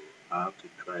 so I have to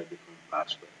try a different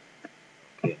password.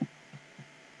 Okay.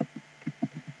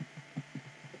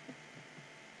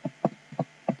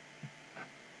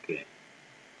 Okay.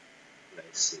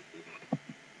 Let's see if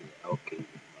they're okay with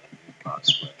my new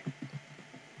password.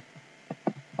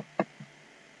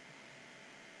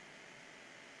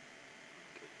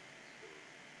 Okay. So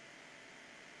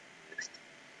next.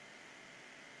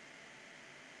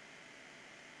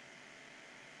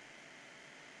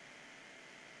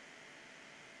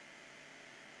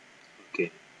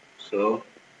 Okay. So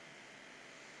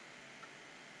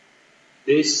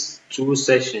these two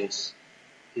sessions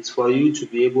is for you to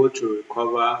be able to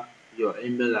recover your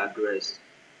email address.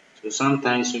 So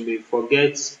sometimes you may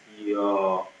forget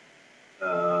your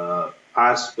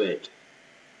password.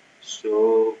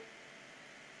 So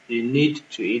you need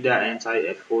to either enter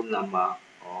a phone number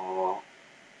or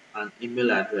an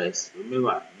email address.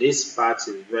 Remember, this part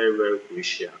is very, very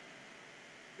crucial.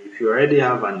 If you already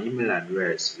have an email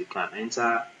address, you can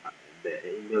enter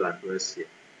the email address here.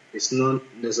 It's not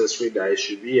necessary that it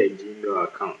should be a Gmail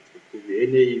account. It could be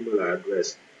any email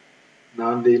address.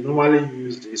 Now, they normally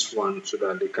use this one so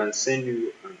that they can send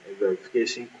you a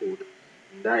verification code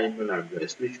in that email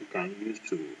address, which you can use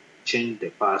to change the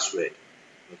password.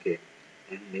 Okay,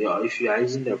 and if you are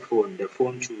using the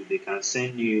phone too, they can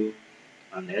send you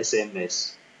an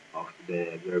SMS of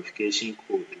the verification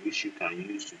code, which you can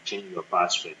use to change your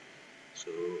password.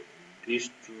 So this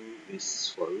two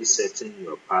is for resetting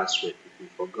your password if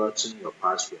you've forgotten your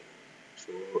password.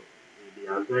 So They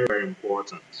are very, very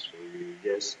important. So you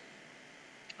just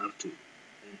have to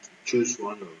choose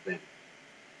one of them.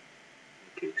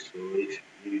 Okay, so if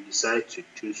you decide to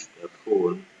choose a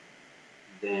phone,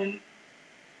 then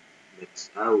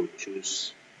I will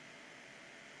choose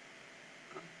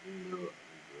an email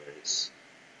address.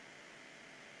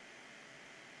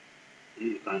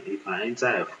 You can enter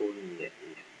a phone here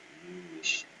if you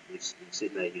wish. You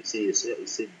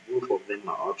say both of them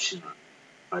are optional,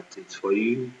 but it's for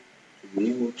you to be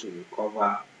able to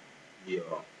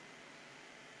your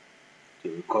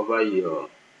recover your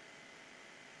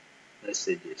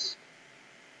messages.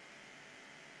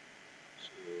 So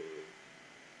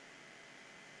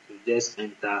to just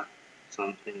enter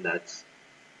something that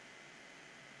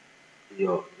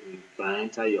you can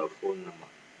enter your phone number.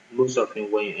 Most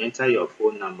often when you enter your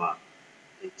phone number,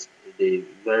 it they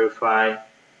verify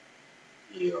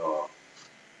your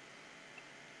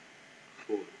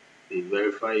phone. They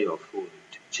verify your phone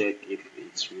to check if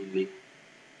it's really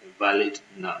a valid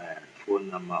phone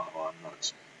number or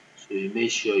not. So you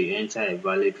make sure you enter a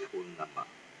valid phone number.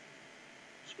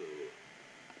 So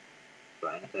if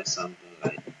I enter something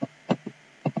like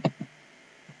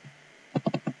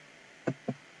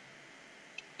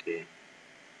okay,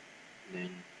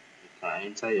 then you can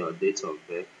enter your date of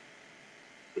birth.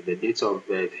 So the date of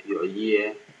birth, your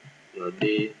year, your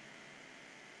day,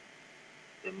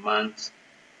 the month,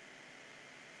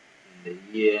 and the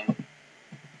year,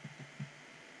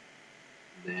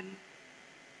 then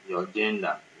your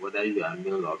gender, whether you are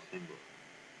male or female.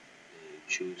 Then you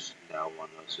choose that one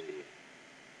also here.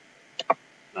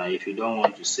 Now if you don't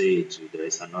want to say it, there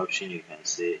is an option you can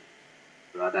say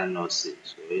rather not say.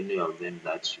 So any of them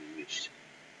that you wish.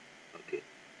 Okay.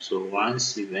 So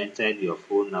once you've entered your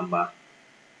phone number,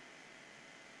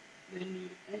 then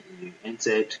you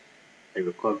entered a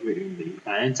recovery email. You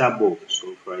can enter both.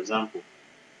 So for example,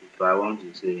 if I want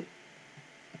to say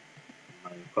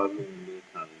my recovery email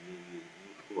can be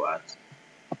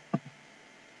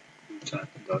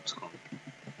info@coolchat.com.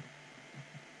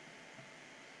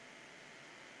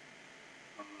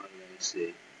 Or let's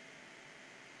say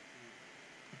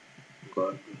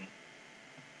Godwin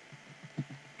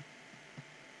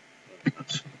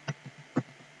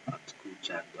at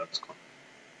coolchat.com.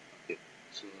 Okay.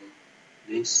 So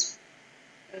this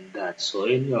and that. So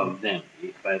any of them,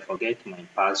 if I forget my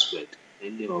password,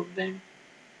 any of them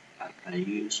I can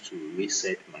use to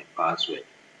reset my password.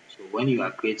 So when you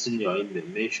are creating your email,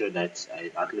 make sure that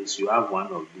at least you have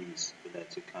one of these so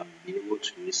that you can be able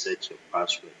to reset your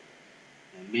password.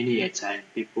 And many a time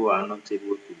people are not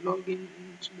able to log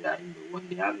into their email when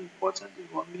they have important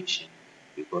information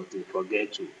because they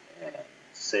forget to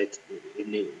set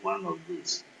any one of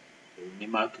these. So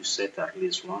remember to set at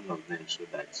least one of them so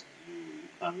that you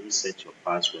can reset your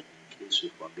password in case you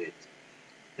forget.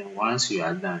 Then once you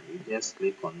are done, you just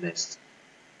click on next.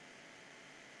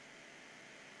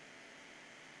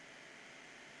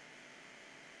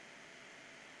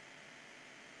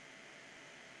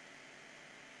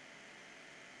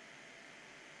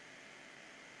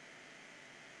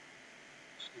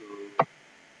 So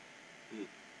the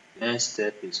next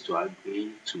step is to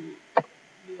agree to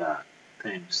their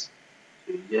terms.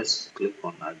 So you just click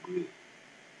on agree.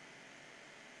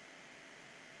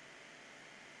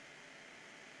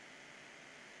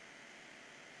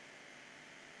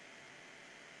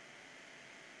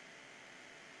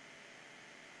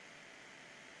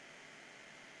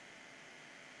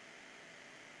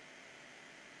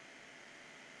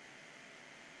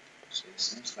 So it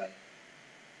seems like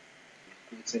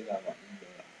we've created our email.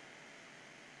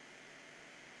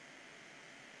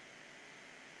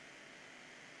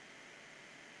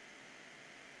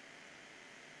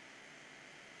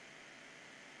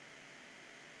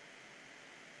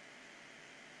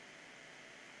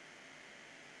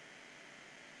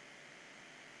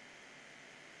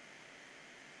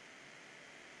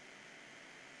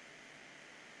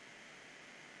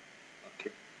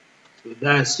 Okay. So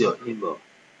that's your email.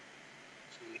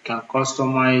 So you can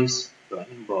customize your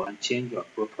email and change your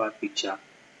profile picture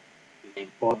with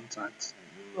important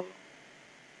email.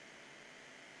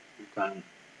 You can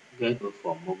get it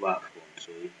from mobile phone.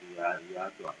 So if you have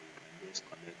your you can just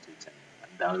connect it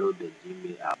and download the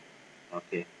Gmail app.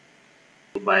 Okay.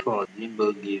 So by default,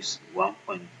 Gmail gives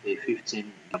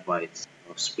 1.15 gigabytes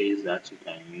of space that you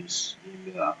can use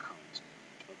email account.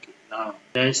 Okay. Now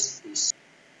next is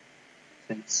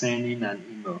sending an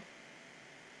email.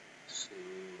 So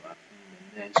I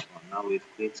think the next one. Now we've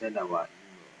created our email.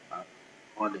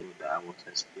 All that I was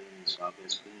explaining. So I've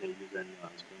explained the username,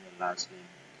 I've explained the last name,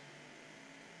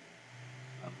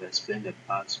 I've explained the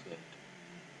password,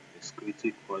 the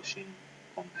security question,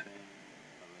 confirm,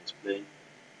 I've explain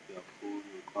your full,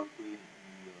 you copy,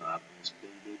 you have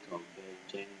explained date of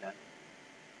birth, gender,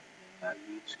 and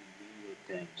you agree to give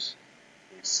your terms.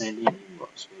 Then sending email.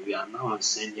 So we are now on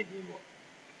sending email.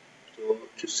 So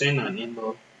to send an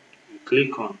email, you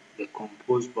click on the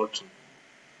compose button.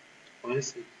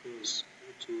 Once it goes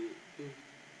to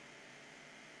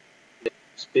the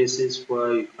spaces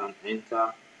where you can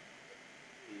enter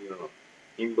your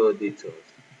email details.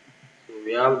 So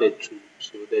we have the two.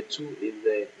 So the two is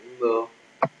the email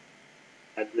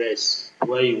address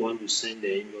where you want to send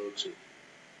the email to.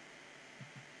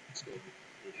 So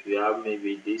if you have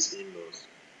maybe these emails.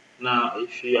 Now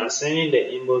if you are sending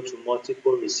the email to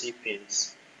multiple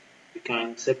recipients, you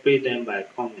can separate them by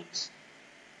comments.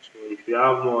 So if you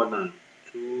have more than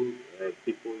two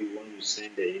people you want to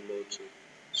send the email to,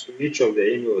 so each of the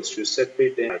emails you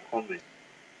separate them by comment.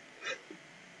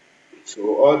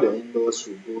 So all the emails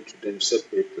will go to them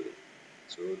separately.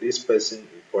 So this person,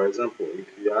 for example, if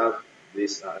you have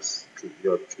this as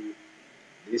your two,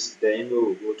 the email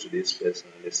will go to this person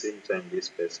at the same time this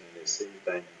person at the same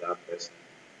time that person.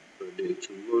 So they will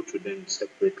go to them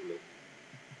separately.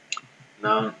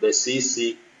 Now the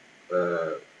CC,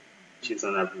 which is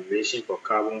an abbreviation for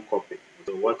carbon copy.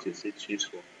 So what is it used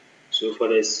for? So for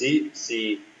the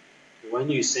CC, when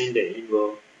you send the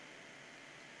email,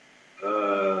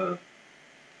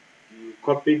 you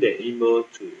copy the email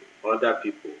to other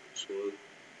people. So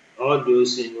all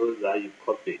those emails that you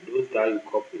copy,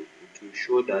 it will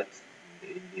show that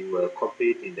they were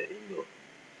copied in the email.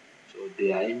 So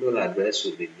their email address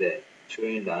will be there,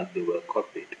 showing that they were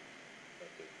copied.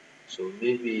 Okay. So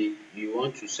maybe you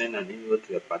want to send an email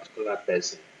to a particular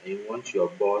person and you want your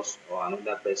boss or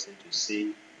another person to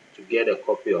get a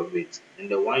copy of it. And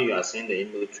the one you are sending the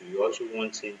email to, you also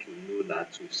want him to know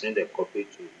that you send a copy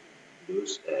to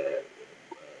those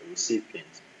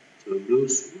recipients. So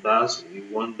thus you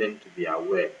want them to be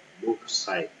aware, both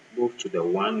sides, both to the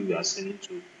one you are sending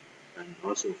to and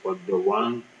also for the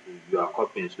one you are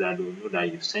copying, so that they will know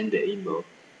that you send the email.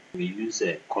 We use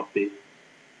a copy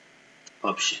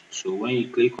option. So when you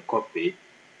click on copy,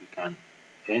 you can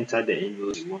enter the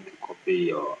email you want to copy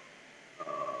your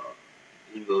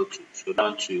email to. So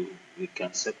down to we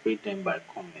can separate them by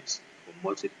comments for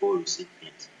multiple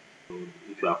recipients. So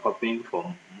if you are copying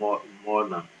from more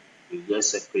than, you just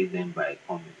separate them by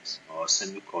comments or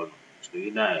semicolon. So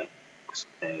either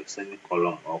a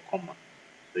semicolon or comma.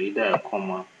 So either a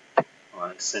comma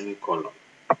or a semicolon.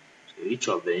 So each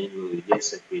of the email you just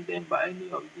separate them by any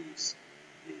of these.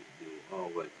 They will all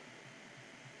work.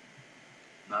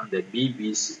 Now the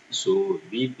BBC. So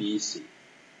BBC,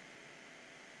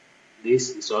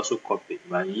 this is also copied,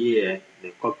 but here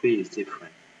the copy is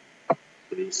different.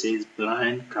 So it says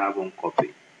blind carbon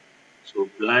copy. So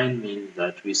blind means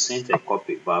that we sent a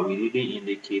copy, but we didn't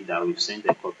indicate that we sent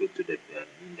a copy to the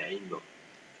in the email.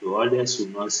 So others will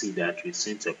not see that we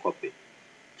sent a copy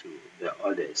to the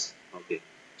others. Okay.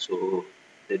 So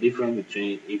the difference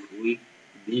between if we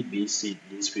BBC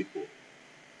these people,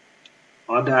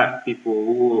 other people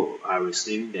who are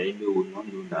receiving the email will not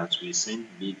know that we send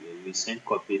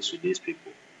copies to these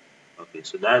people. Okay,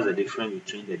 so that's the difference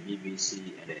between the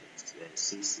BBC and the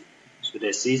CC. So the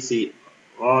CC,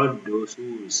 all those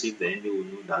who receive the email will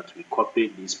know that we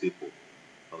copied these people.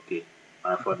 Okay,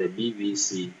 and for the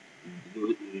BBC,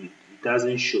 it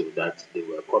doesn't show that they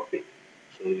were copied.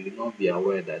 So you will not be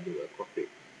aware that they were copied.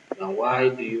 Now, why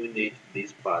do you need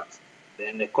this part?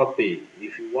 Then the copy,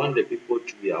 if you want the people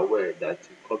to be aware that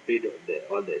you copied the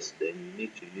others, then you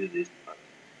need to use this part.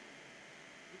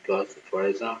 Because, for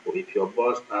example, if your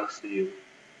boss asks you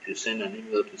to send an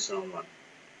email to someone,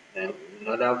 and in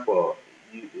order for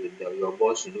your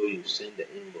boss to know you send the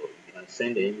email, you can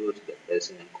send the email to the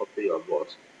person and copy your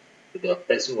boss. So the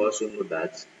person will also know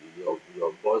that your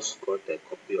boss got a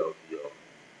copy of your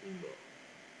email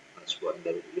as well.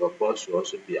 Your boss will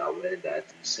also be aware that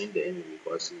you send the email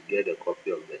because you get a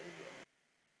copy of the email.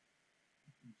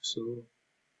 So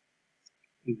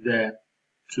there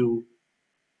to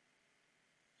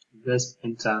just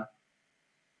enter.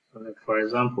 So like for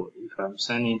example, if I'm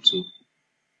sending to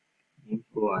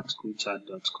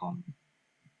info@coolchat.com,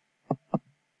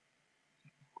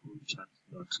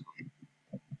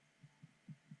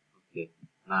 okay.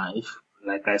 Now if,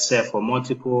 like I said, for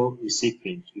multiple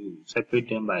recipients, you separate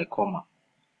them by a comma.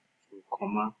 So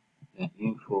comma, then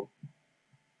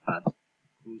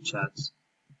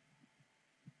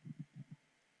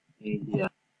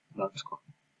info@coolchatmedia.com.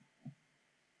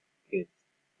 Okay.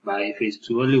 But if it's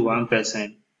to only one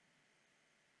person,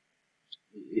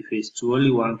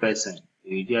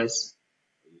 you just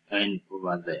end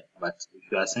over there. But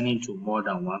if you are sending to more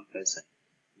than one person,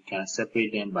 you can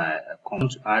separate them by a comma.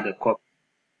 To add a copy,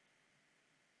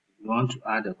 you want to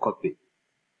add a copy.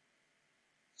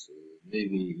 So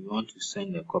maybe you want to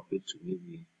send a copy to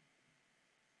maybe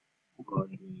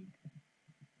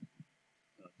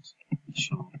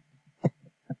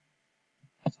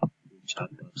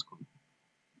Godwin.sean@richard.com.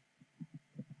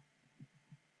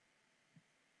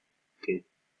 Okay.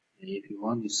 And if you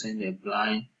want to send a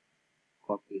blind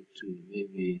copy to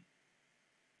maybe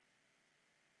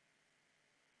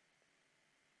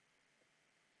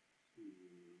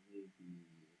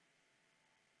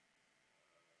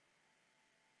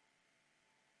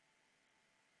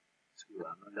to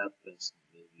another person,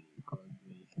 maybe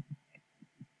Godwin.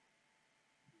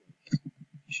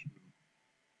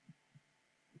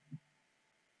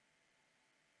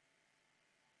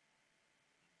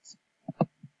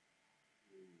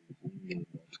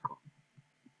 gmail.com.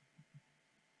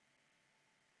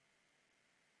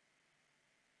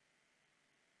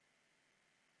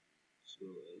 So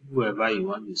whoever you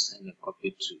want to send a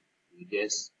copy to, you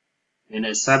just in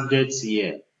the subject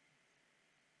here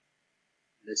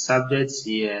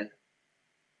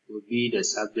will be the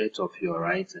subject of your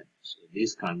writing. So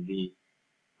this can be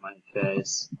my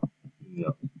first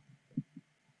email.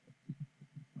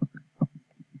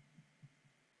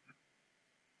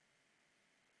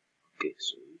 Okay,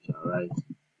 so you can write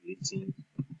greeting.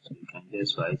 So you can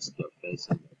just write your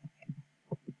first email.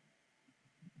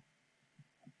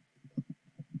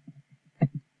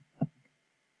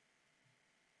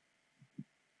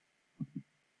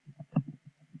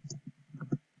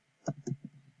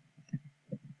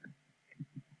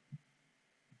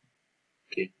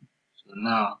 Okay, so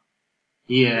now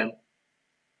here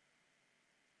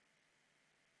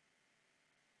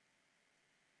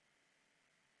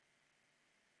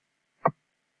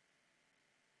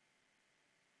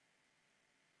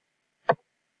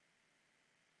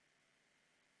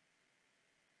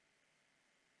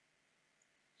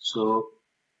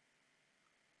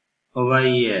over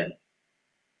here,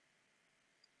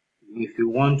 if you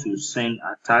want to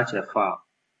attach a file,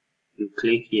 you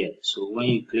click here. So when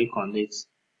you click on it,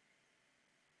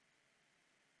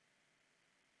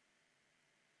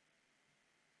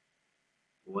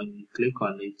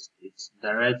 it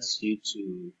directs you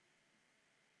to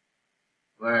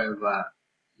wherever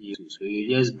you. So you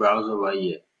just browse over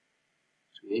here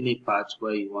to any part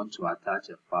where you want to attach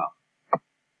a file.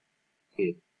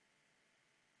 Okay.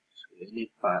 So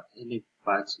any part you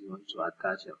want to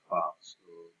attach a file.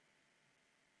 So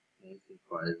let's say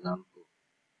for example,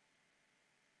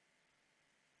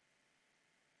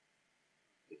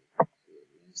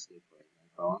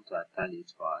 I want to attach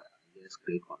it file, I just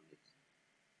click on it.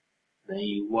 Then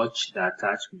you watch the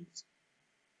attachment.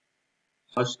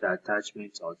 Until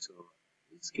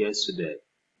it gets to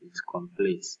it's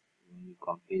complete. When you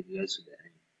complete, it gets to the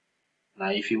end.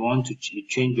 Now, if you want to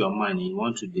change your mind and you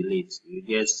want to delete, you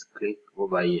just click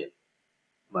over here.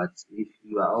 But if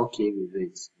you are okay with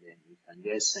it, then you can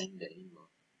just send the email.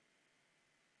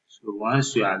 So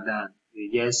once you are done,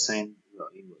 you just send your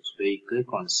email. So you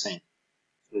click on send.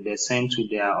 So they send to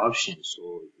their options.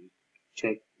 So you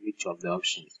check which of the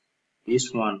options.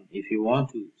 This one, if you want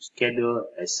to schedule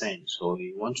a send, so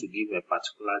you want to give a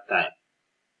particular time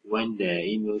when the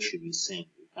email should be sent,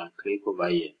 you can click over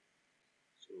here.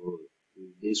 So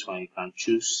with this one, you can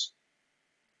choose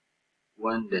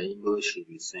when the email should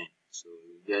be sent. So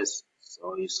you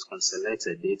can select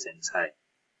a date and time.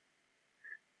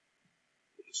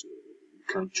 So you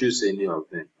can choose any of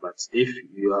them. But if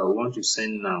you want to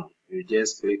send now, you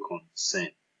just click on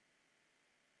send.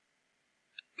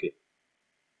 Okay.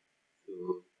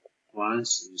 So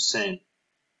once you send,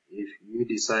 if you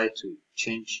decide to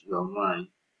change your mind,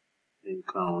 then you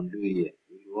can undo here.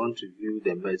 If you want to view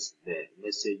the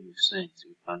message you sent,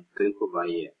 you can click over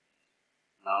here.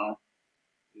 Now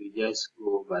you just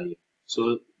go over here.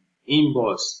 So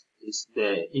inbox is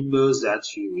the emails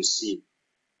that you receive.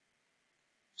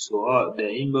 So all the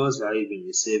emails that you've been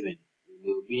receiving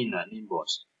will be in an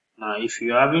inbox. Now if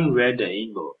you haven't read the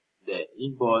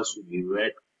inbox will be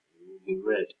read,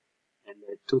 and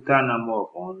the total number of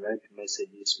unread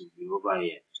messages will be over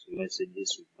here. So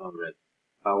messages will not read.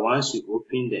 But once you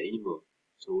open the email,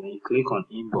 so when you click on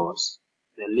inbox,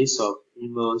 the list of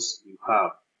emails you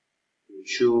have will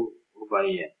show over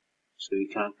here. So you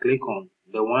can click on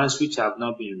the ones which have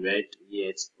not been read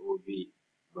yet will be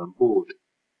bold.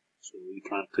 So you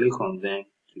can click on them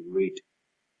to read.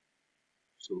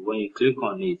 So when you click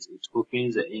on it, it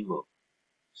opens the email.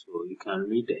 So you can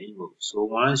read the email. So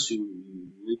once you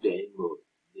read the email,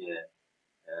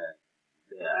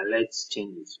 the alert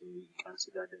changes. So you can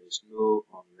see that there is no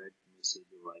unread message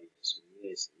over here. So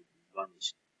yes, it is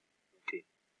vanished. Okay.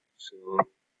 So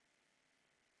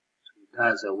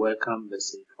that's a welcome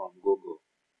message from Google,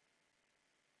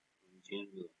 from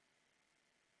Gmail.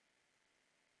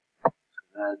 So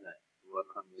that's a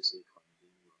welcome message from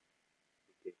Gmail.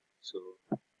 Okay, so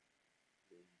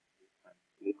then you can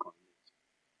click on it.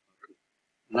 Okay.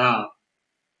 Now,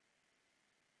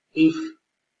 if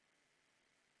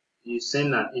you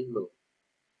send an email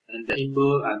and the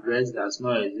email address does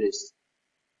not exist,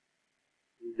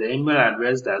 if the email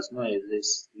address does not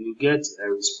exist, you get a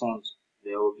response.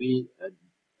 There will be a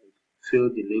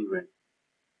failed delivery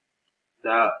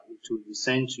that it will be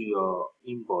sent to your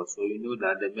inbox, so you know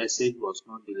that the message was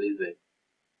not delivered.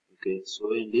 Okay,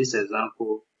 so in this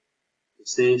example, it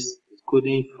says it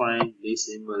couldn't find this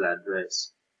email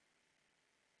address.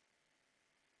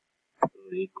 So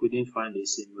it couldn't find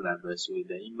this email address, so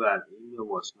the email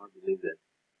was not delivered.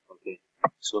 Okay,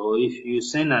 so if you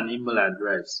send an email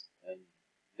address and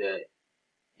the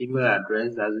email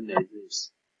address doesn't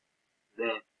exist,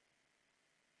 then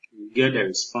you get a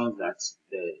response that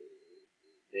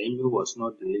the email was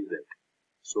not delivered.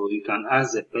 So you can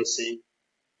ask the person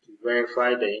to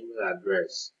verify the email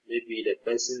address. Maybe the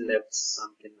person left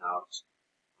something out,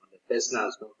 or the person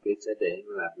has not created the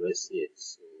email address yet.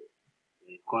 So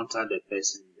when you contact the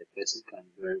person can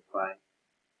verify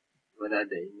whether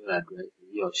the email address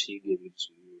he or she gave it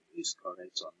to you is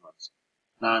correct or not.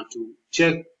 Now, to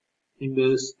check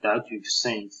emails that you've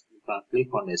sent, you can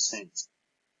click on the sent.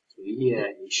 So here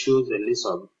it shows a list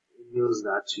of emails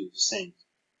that you've sent.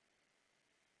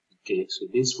 Okay, so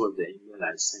this was the email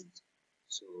I sent.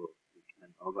 So you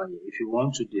can over here. If you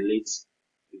want to delete,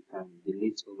 you can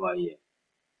delete over here.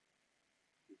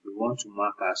 If you want to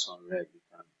mark as unread, you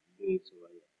can do it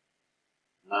over here.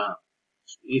 Now,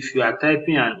 if you are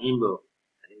typing an email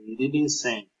and you didn't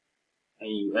send and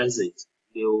you exit,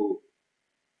 they will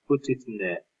put it in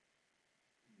the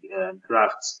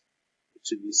draft. It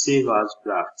will be saved as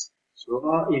draft. So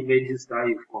all images that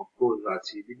you've composed that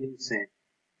you didn't send,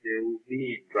 they will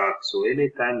be in draft. So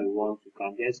anytime you want, you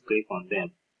can just click on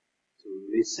them to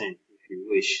resend if you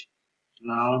wish.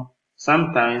 Now,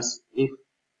 sometimes if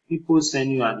people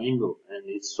send you an email and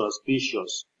it's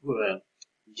suspicious,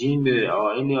 Gmail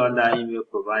or any other email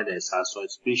providers are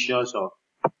suspicious of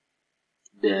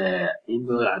the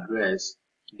email address,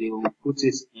 they will put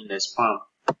it in the spam.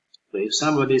 So if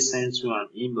somebody sends you an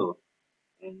email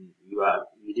and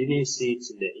you didn't see it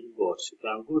in the inbox, you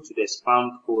can go to the spam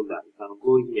folder. You can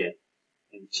go here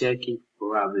and check if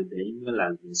probably the email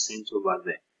has been sent over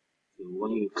there. So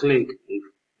when you click, if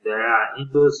there are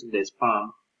emails in the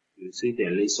spam, you see the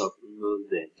list of emails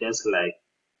there, just like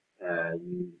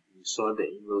you saw the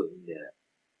email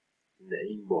in the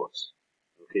inbox.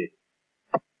 Okay.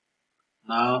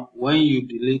 Now, when you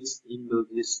delete emails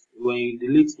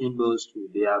too,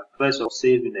 they are first of all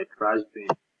saved in the trash bin.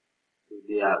 So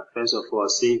they are first of all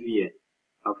saved here.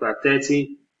 After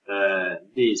 30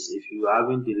 days, if you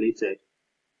haven't deleted,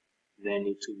 then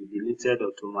it will be deleted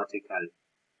automatically.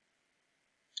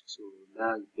 So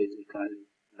that's basically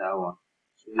that one.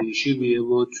 So you should be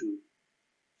able to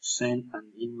send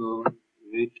an email,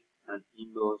 read an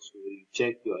email. So you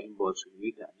check your inbox,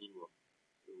 read an email.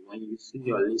 So when you see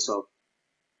your list of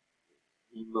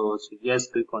emails, you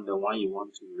just click on the one you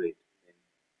want to read, and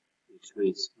it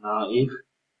reads. Now, if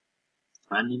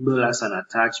an email has an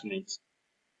attachment,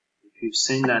 if you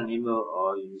send an email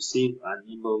or you receive an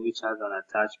email which has an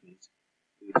attachment,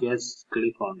 you just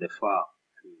click on the file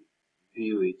to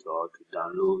view it or to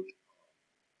download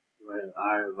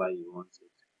wherever you want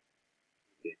it.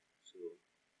 Okay, so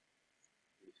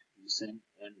if you send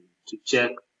and to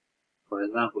check, for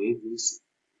example, if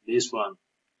this one,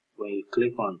 when you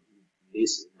click on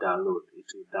this download, it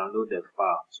will download the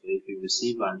file. So if you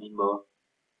receive an email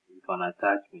with an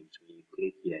attachment, when you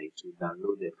click here, it will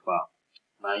download the file.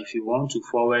 Now, if you want to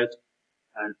forward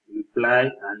and reply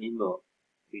an email,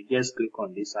 you just click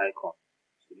on this icon.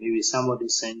 So maybe somebody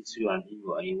sends you an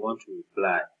email and you want to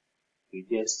reply, you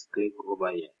just click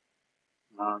over here.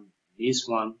 Now, this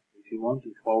one, if you want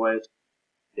to forward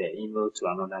the email to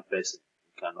another person,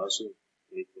 you can also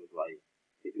click over here.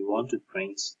 If you want to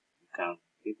print, you can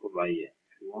click over here.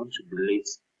 If you want to delete,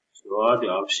 so all the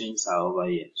options are over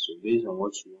here. So based on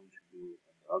what you want to do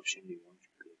and the option you want to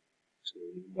click. So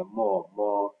the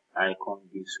more icon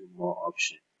gives you more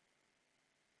option.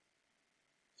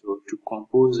 So to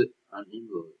compose an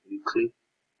email, you click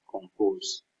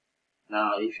compose.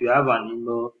 Now, if you have an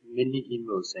email, many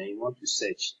emails, and you want to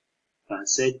search, you can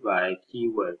search by a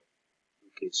keyword.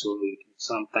 Okay, so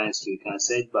sometimes you can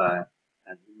search by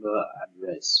an email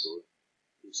address. So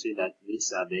you see that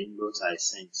these are the emails I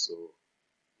sent. So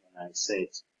when I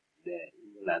search, the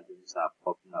email addresses are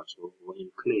popping up. So when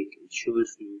you click, it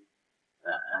shows you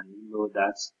an email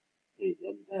that's a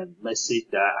message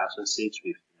that associates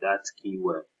with that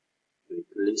keyword. So it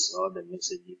lists all the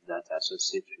messages that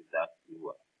associate with that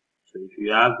keyword. So if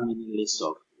you have many lists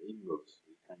of emails,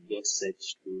 you can just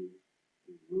search through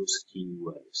those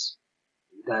keywords,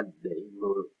 either the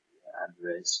email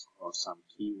address or some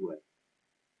keyword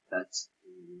that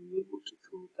will be able to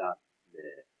filter the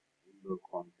email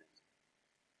content.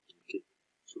 Okay,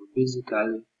 so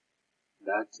basically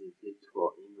that is it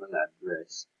for email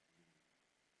address.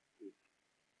 If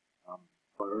I'm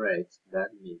correct, that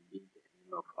may be the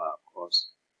end of our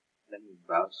course. Let me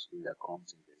browse through the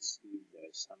content and see if there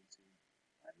is something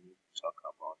I need to talk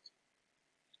about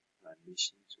in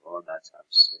addition to all that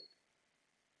I've said.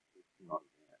 If not,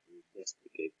 we'll just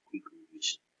take a quick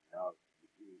revision. Now we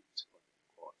do it for the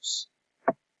course.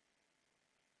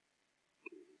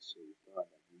 Okay, so we thought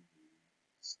that we will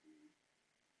see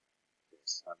the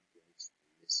subject,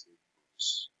 the message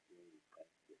box, where we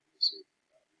type the message, we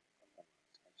talk about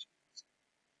attachments.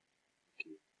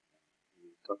 Okay,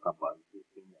 we talk about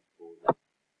zipping the folder.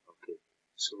 Okay,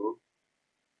 so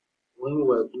when we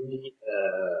were doing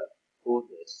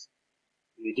folders,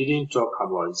 we didn't talk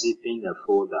about zipping the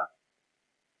folder,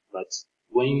 but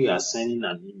when you are sending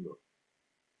an email,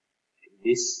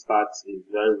 this part is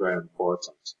very, very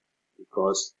important,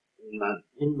 because in an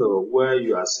email where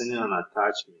you are sending an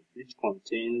attachment which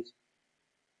contains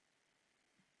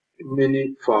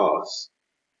many files,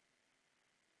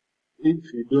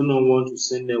 if you do not want to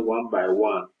send them one by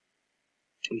one,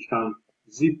 you can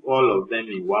zip all of them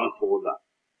in one folder.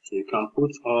 So you can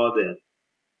put all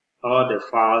the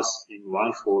files in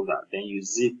one folder, then you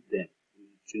zip them.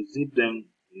 To zip them,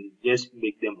 you just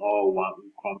make them all one,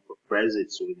 you compress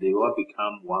it so they all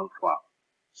become one file.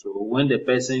 So when the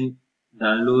person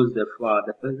downloads the file,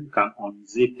 the person can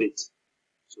unzip it.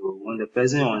 So when the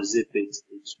person unzip it,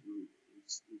 it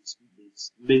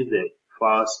makes the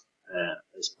files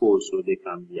exposed so they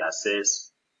can be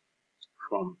accessed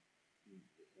from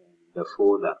the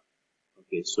folder.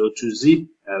 Okay, so to zip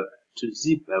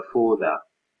a folder,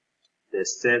 the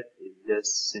step is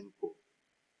just simple.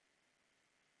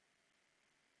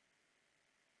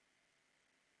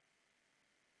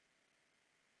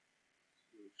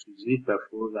 So to zip a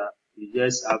folder, you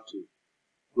just have to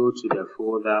go to the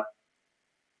folder.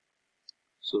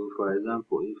 So for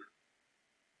example, if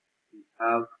we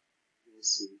have, let's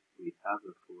see, we have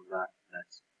a folder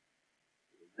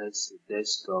that's a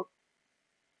desktop.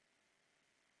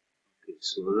 Okay,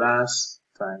 so last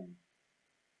time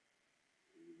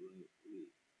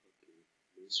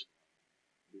this one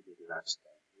we did it last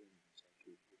time. Let me check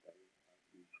it if I don't have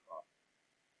huge file.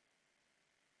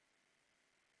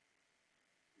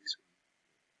 This one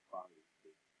file is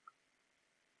big.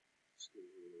 So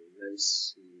let's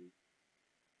see.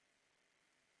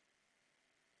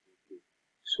 Okay,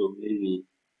 so maybe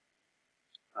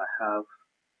I have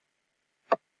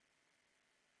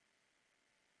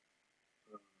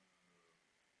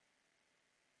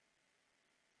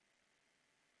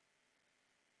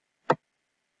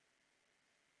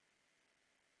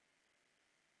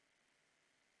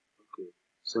okay.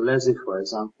 So let's say for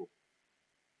example,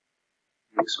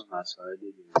 this one has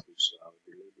already been zipped, so I'll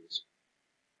delete this one.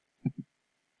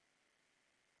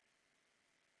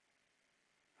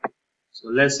 So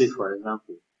let's say for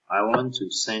example, I want to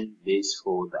send this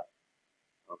folder.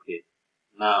 Okay,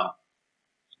 now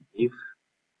if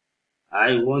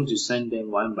I want to send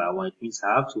them one by one, it means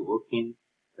I have to open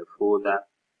the folder,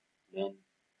 then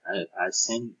I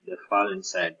send the file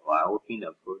inside, or I open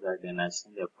the folder, then I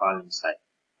send the file inside.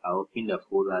 I open the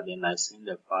folder, then I send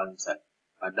the file inside.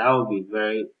 But that would be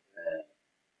very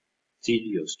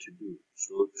tedious to do.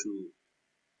 So to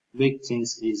make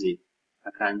things easy, I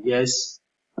can just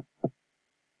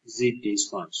zip this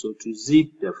one. So to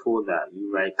zip the folder,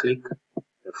 you right click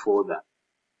the folder.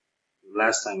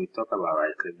 Last time we talked about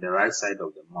right click, the right side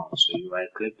of the mouse. So you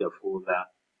right click the folder,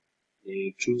 then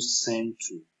you choose send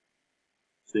to.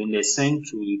 So in the send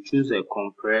to, you choose a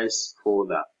compressed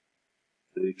folder.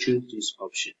 So you choose this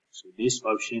option. So this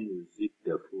option will zip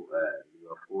the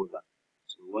your folder.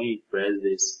 So when you press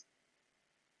this,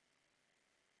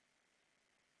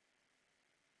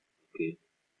 okay,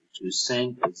 it will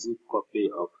send a zip copy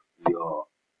of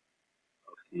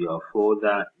your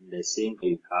folder in the same way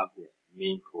you have the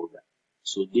main folder.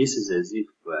 So this is a zip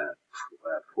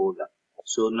folder.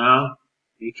 So now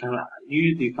you can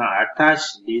attach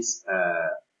this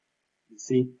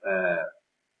zip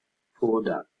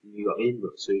folder in your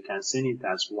inbox, so you can send it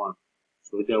as one.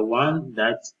 So the one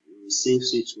that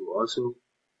receives it will also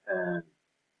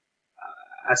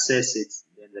access it.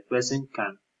 Then the person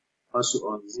can also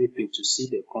unzip it to see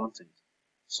the content.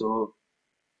 So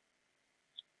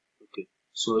okay,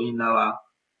 so in our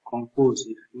compose,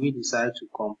 if we decide to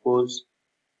compose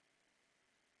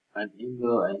an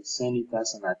email and send it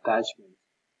as an attachment,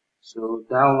 so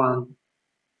that one,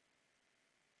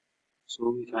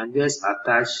 so we can just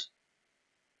attach.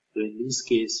 So in this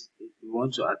case, if we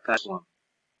want to attach one,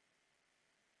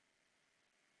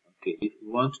 okay, if we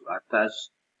want to attach,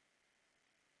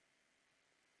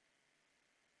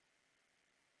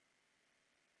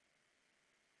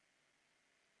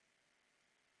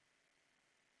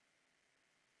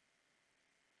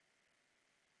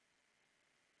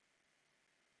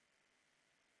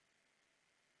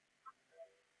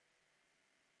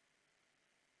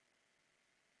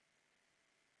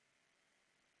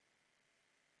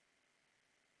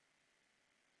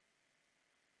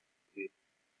 okay,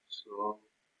 so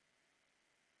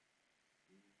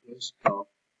desktop,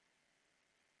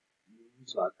 we want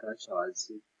to attach our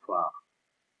zip file.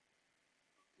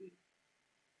 Okay,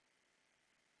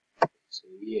 so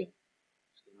here,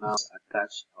 so now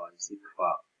attach our zip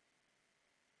file.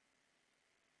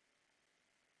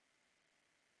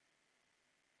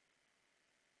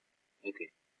 Okay,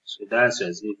 so that's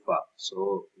your zip file.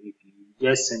 So if you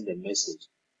just send the message,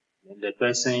 then the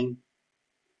person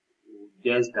will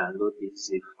just download this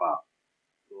zip file.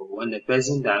 So when the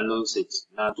person downloads it,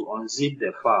 now to unzip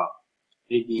the file,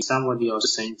 maybe somebody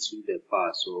else sends you the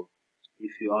file. So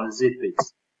if you unzip it,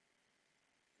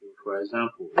 so for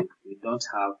example, if we don't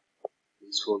have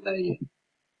this folder here,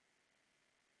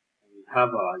 and we have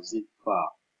our zip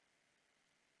file.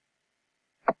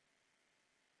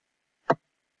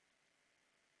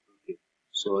 Okay,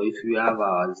 so if we have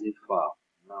our zip file,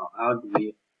 now how do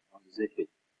we unzip it?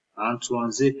 And to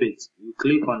unzip it, you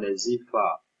click on the zip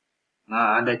file.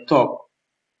 Now at the top,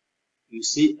 you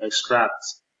see extract.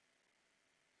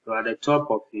 So at the top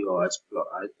of your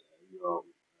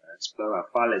Explorer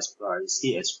file explorer, you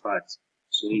see extract.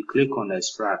 So you click on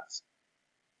extract.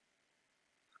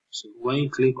 So when you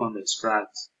click on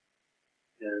extract,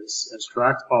 there's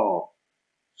extract all.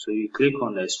 So you click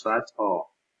on extract all.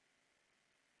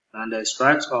 And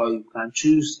extract all, you can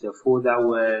choose the folder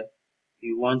where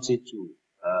you want it to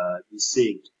be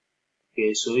saved.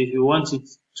 Okay, so if you want it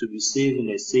to be saved in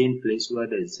the same place where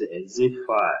the zip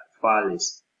file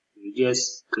is, you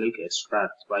just click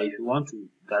extract. But if you want to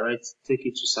take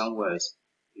it to somewhere else,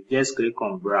 you just click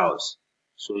on browse.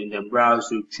 So in the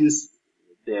browse, you choose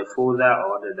the folder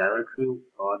or the directory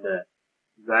or the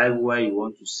drive where you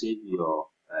want to save your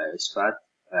extract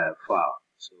file.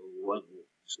 So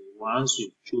once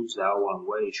you choose that one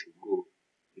where you should go,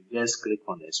 you just click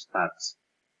on extract.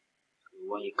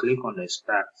 When you click on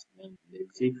extract, then the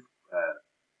zip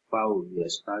file will be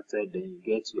extracted, then you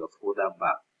get your folder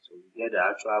back. So you get the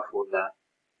actual folder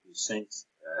you sent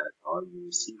or you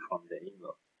received from the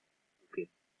email. Okay,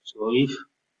 so if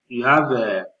you have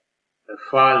a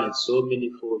file in so many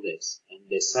folders and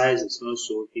the size is not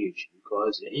so huge,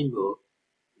 because the email,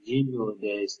 Gmail,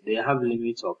 they have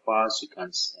limits of files you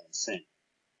can send.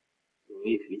 So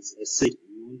if it's a set,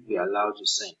 you won't be allowed to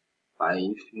send. But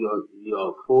if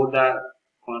your folder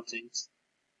content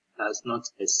does not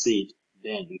exceed,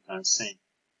 then you can send.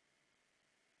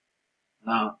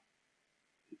 Now,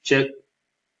 to check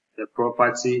the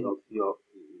property of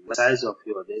the size of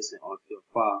your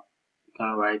file, you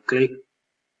can right click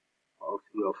of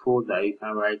your folder. You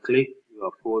can right click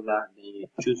your folder, then you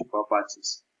choose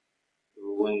properties. So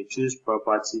when you choose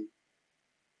property,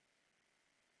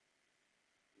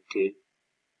 okay.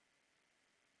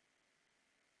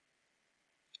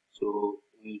 So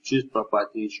when you choose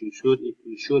property, it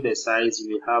will show the size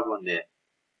we have on the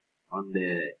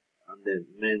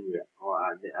memory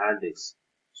or at the index.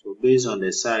 So based on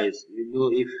the size, you know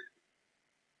if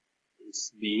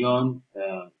it's beyond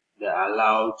the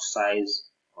allowed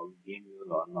size of Gmail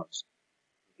or not.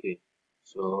 Okay,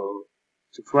 so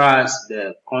far as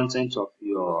the content of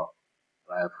your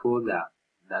folder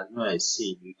does not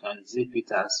exceed, you can zip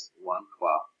it as one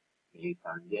file and you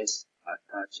can just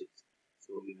attach it.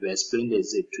 So if you explain the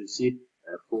zip, to zip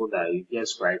a folder, you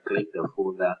just right click the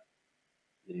folder,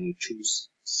 then you choose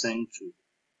send to,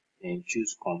 then you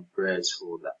choose compress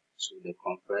folder. So the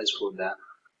compressed folder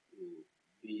will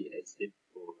be a zip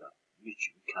folder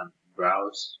which you can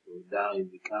browse. So that will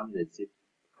become the zip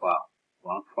file,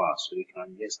 one file. So you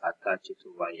can just attach it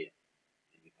over here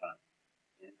and you can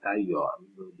enter your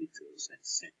email details and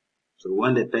send. So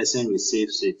when the person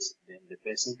receives it, then the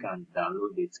person can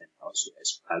download it and also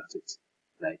extract it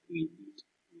like we did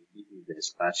with the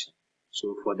extraction.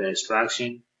 So for the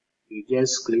extraction, you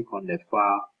just click on the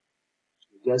file,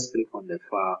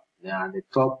 then at the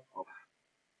top of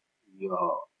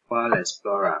your File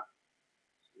Explorer.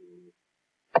 So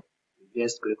you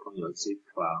just click on your zip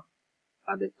file.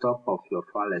 At the top of your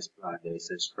File Explorer, there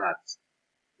is Extract.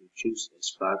 You choose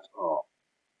Extract All.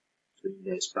 So in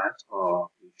the Extract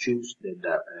All, you choose the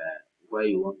where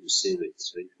you want to save it.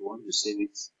 So if you want to save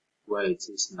it where it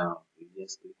is now, you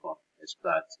just click on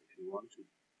Extract. If you want to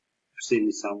save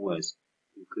it somewhere else,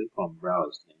 you click on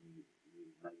Browse and you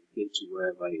navigate to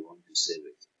wherever you want to save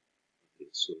it. Okay,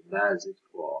 so that's it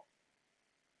for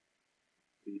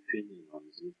clipping and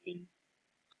unzipping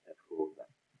a folder.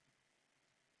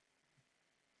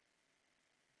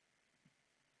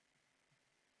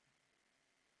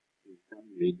 We've done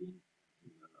reading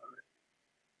email already.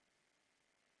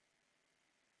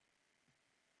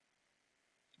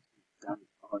 We've done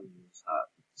all emails are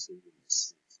saved in the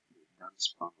same. We've done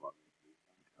spam warning. We've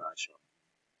done crash up.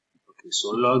 Okay, so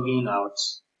logging out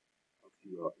of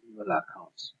your email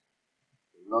account.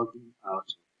 Logging out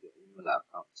of your email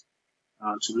account.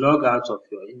 Now to log out of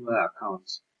your email account,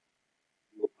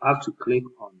 you have to click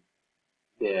on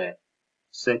the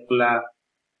circular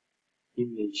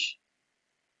image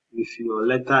with your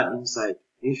letter inside.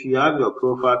 If you have your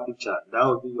profile picture, that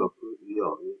will be your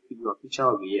picture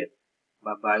will be here.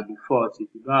 But by default,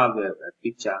 if you don't have a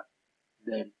picture,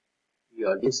 then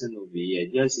your lesson will be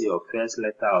here. Just your first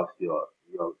letter of your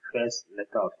first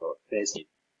name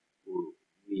will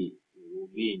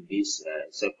be in this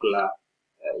circular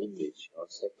image or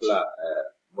circular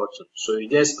button. So you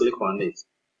just click on it.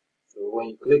 So when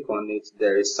you click on it,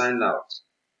 there is sign out.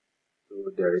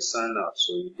 So there is sign out.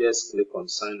 So you just click on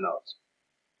sign out.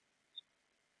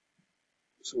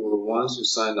 So once you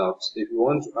sign out, if you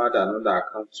want to add another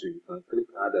account to, you can click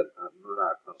add another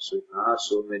account. So you can have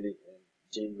so many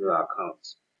Gmail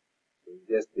accounts. So you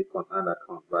just click on add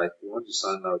account. But if you want to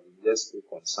sign out, you just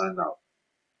click on sign out.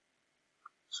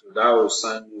 So that will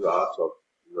sign you out of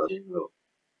your Gmail.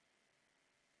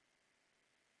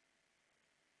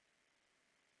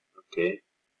 Okay.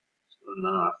 So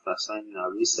now after signing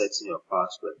out, resetting your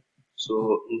password. So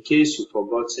in case you've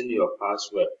forgotten your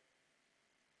password,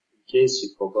 so if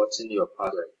you've forgotten your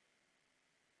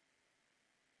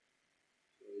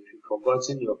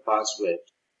password,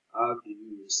 how do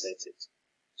you reset it?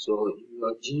 So in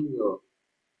your Gmail,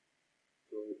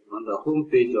 so on the home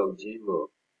page of Gmail,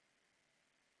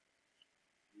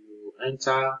 you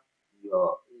enter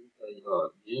your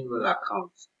Gmail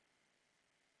account.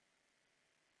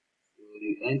 So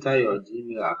you enter your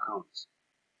Gmail account.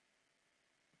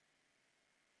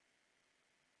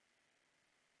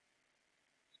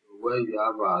 So where you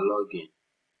have our login,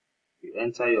 you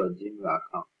enter your Gmail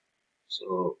account.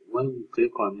 So when you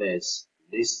click on this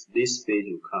page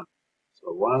will come.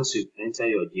 So once you enter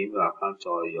your Gmail account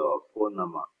or your phone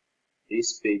number,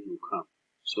 this page will come.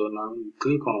 So now you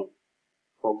click on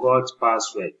forgot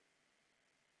password.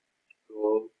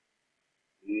 So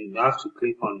you have to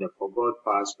click on the forgot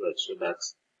password so that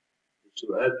it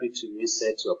will help you to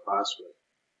reset your password.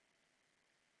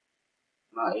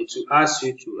 Now it will ask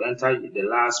you to enter the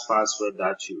last password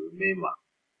that you remember.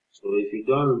 So if you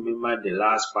don't remember the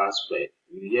last password,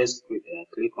 you just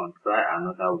click on try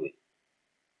another way.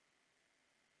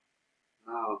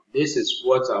 Now this is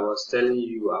what I was telling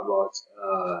you about.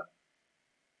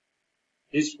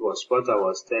 This was what I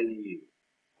was telling you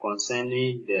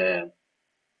concerning the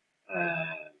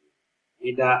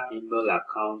either email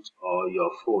account or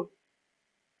your phone.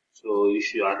 So you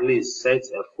should at least set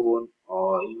a phone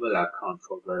or email account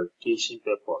for verification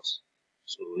purpose.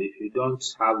 So if you don't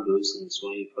have those things,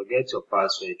 when you forget your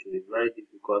password, it will be very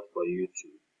difficult for you to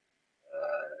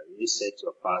reset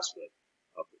your password.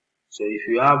 Okay. So if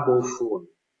you have both phone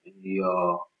and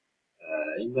your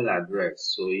email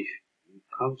address, so if you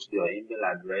come to your email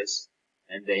address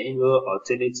and the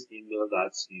alternate email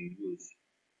that you use,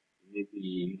 maybe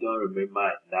you don't remember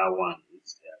that one,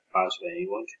 it's the password, you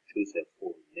want to choose a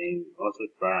phone, then you also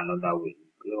try another way,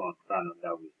 you click on try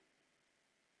another way,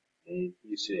 then it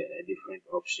gives you a different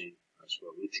option as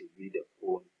well, which will be the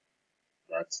phone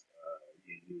that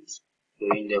you use. So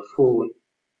in the phone,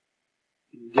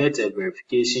 you get a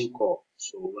verification code.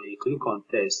 So when you click on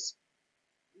test,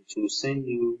 it will send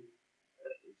you,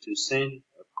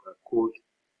 a code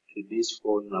to this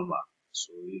phone number.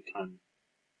 So you can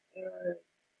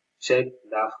check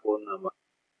that phone number,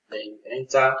 then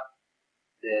enter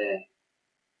the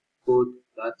code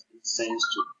that it sends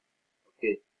to.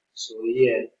 Okay, so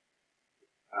here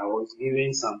I was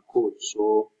given some code,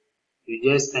 so you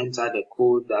just enter the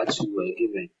code that you were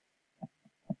given.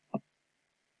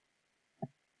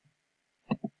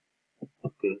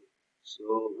 Okay,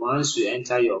 so once you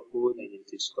enter your code and it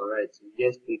is correct, you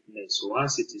just click next. So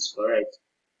once it is correct,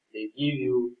 they give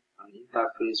you an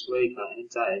interface where you can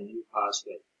enter a new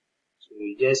password. So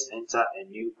you just enter a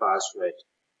new password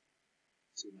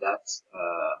to that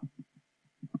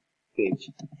page.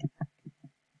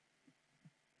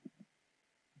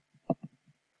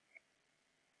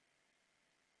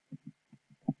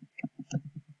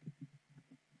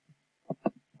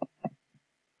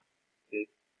 Okay,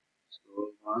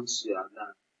 so once you are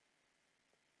done,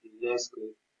 you just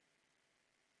click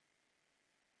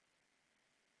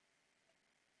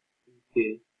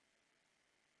OK.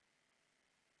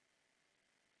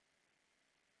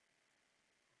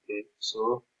 Okay,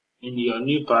 so in your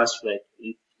new password,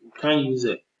 you can't use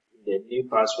the new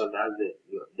password as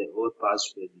the old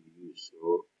password you use.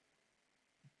 So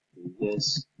you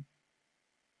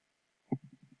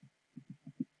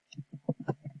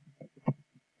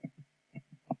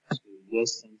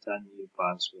just enter new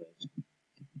password.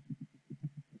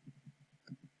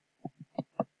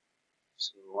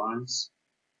 So once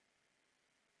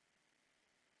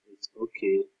it's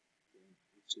okay, then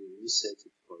it will reset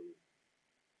it for you.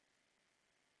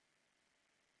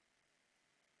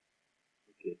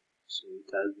 Okay, so it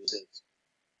has been set.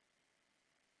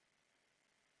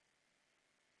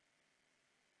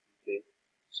 Okay,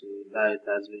 so that it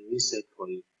has been reset for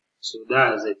you. So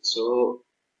that's it. So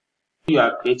you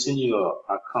are creating your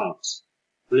account,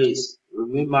 please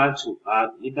remember to add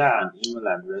either an email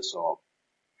address or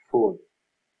phone.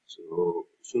 So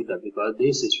that because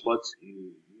this is what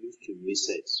you use to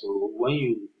reset. So when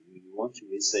you want to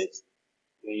reset,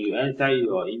 when you enter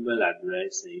your email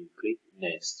address and you click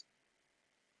next,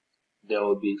 there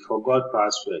will be forgot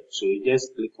password. So you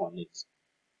just click on it.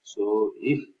 So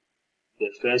if the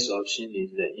first option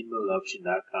is the email option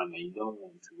that comes and you don't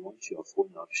want your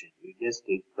phone option, you just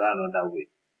click try another way.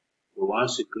 So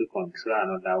once you click on try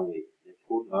another way, the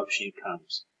phone option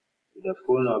comes. So the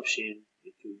phone option,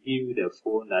 it will give you the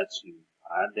phone that you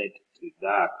added to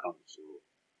that account. So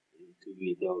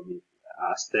there will be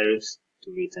asterisk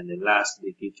to it and the last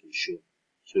digit will show.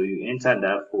 So you enter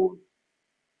that phone,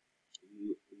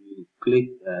 you click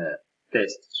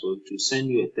text. So to send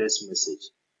you a text message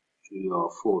to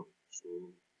your phone. So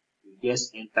you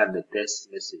just enter the text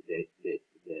message, the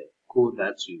code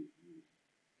that you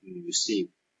receive.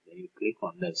 Then you click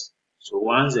on next. So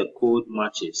once the code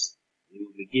matches, you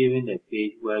will be given a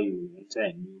page where you enter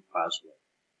a new password.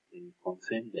 Then you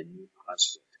confirm the new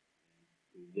password.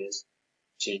 You just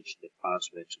change the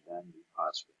password to that new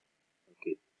password.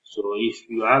 Okay. So if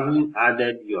you haven't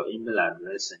added your email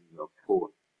address and your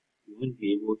phone, you won't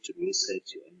be able to reset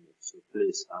your email. So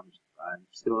please, I'm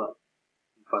still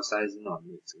emphasizing on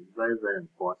it. It's very, very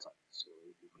important. So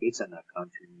if you create an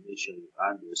account, you make sure you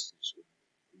add those things so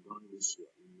you don't lose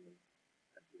your email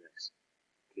address.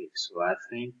 Okay, so I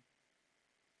think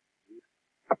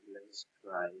let's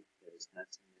try. There's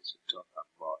nothing else to talk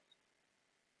about.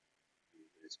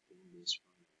 We've explained this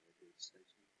one already.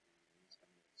 Searching on the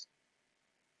internet.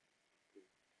 Okay,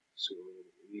 so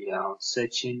we are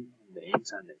searching on the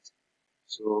internet.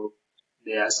 So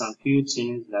there are some few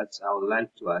things that I would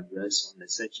like to address on the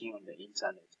searching on the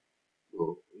internet.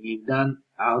 So we've done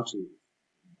how to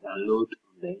download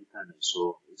on the internet.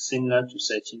 So it's similar to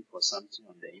searching for something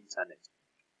on the internet.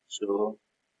 So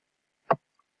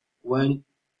when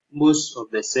most of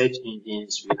the search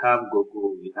engines, we have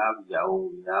Google, we have Yahoo,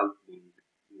 we have Bing,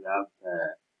 we have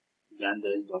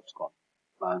Yandex.com,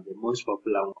 but the most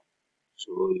popular one.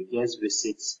 So you just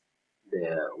visit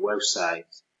the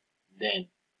website, then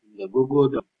in the Google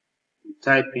Doc, you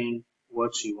type in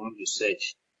what you want to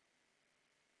search.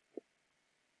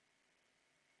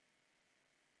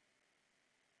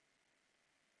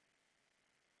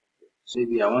 So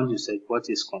maybe I want to search what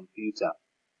is computer.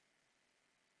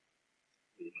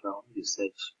 If I want to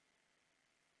search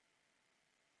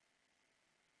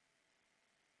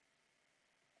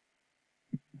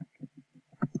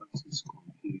what is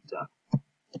computer.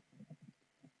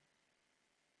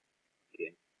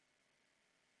 Okay.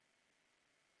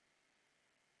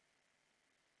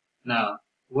 Now,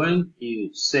 when you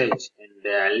search and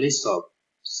there are lists of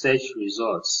search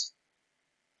results,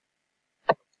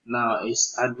 now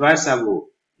it's advisable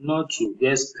not to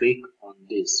just click on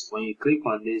this. When you click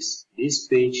on this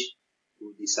page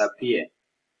will disappear.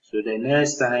 So the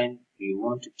next time you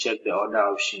want to check the other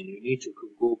option, you need to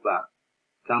go back,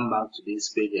 come back to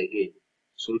this page again.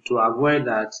 So to avoid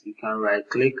that, you can right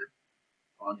click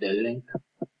on the link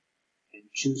and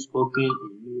choose open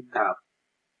in new tab.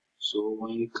 So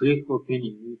when you click open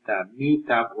in new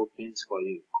tab opens for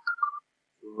you.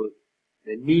 So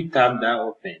the new tab that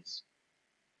opens.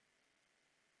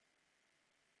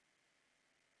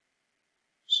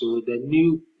 So the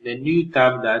new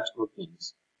tab that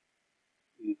opens,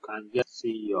 you can just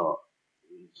see your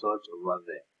result over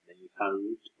there. Then you can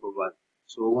read over.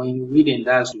 So when you read and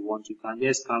that's what you want, you can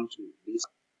just come to this.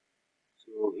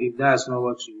 So if that's not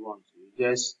what you want, you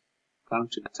just come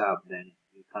to the tab. Then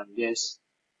you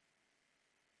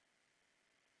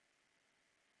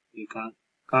can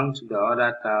come to the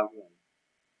other tab.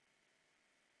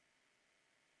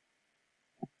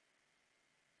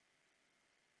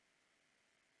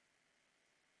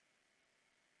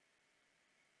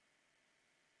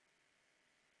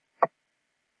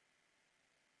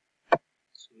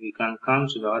 So you can come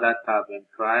to the other tab and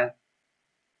try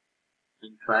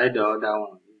the other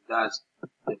one. If that's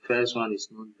the first one is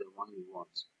not the one you want.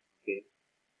 Okay.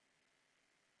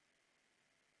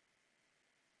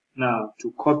 Now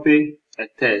to copy a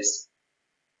text,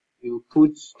 you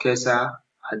put cursor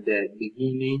at the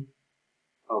beginning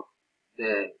of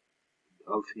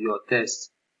your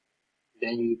text.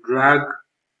 Then you drag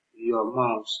your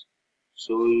mouse.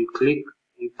 So you click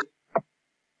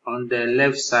on the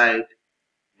left side.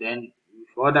 Then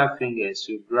with other fingers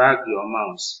you drag your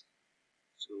mouse.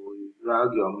 So you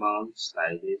drag your mouse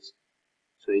like this.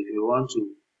 So if you want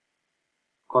to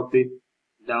copy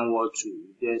downward to,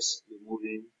 you just be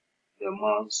moving the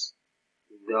mouse.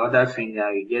 With the other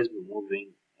finger, you just be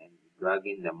moving and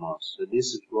dragging the mouse. So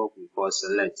this is what we call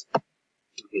select.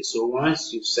 Okay, so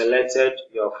once you've selected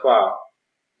your file,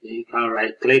 then you can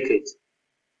right click it.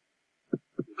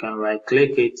 You can right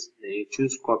click it, then you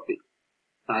choose copy.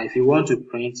 Now if you want to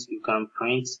print, you can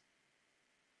print.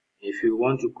 If you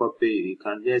want to copy, you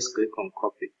can just click on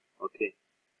copy. Okay.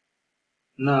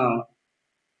 Now,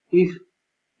 if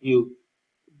you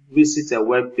visit a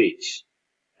web page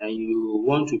and you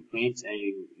want to print and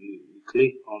you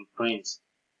click on print,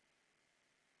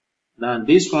 now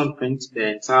this one prints the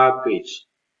entire page.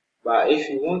 But if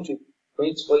you want to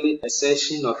print only a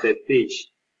section of a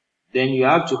page, then you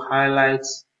have to highlight.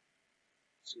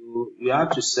 So you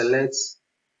have to select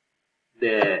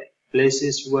the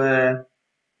places where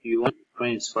you want to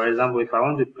print. For example, if I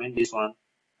want to print this one,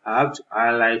 I have to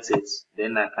highlight it.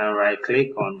 Then I can right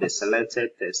click on the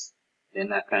selected text.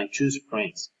 Then I can choose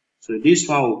print. So this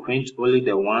one will print only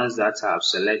the ones that I have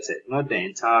selected, not the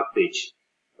entire page.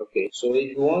 Okay, so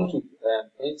if you want to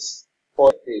print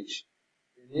for page,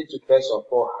 you need to first of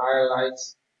all highlight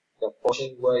the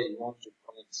portion where you want to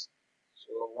print.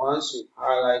 So once you've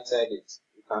highlighted it,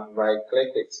 you can right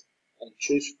click it and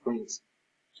choose print.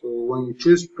 So when you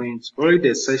choose print, only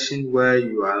the section where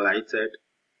you highlighted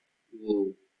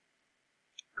will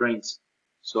print.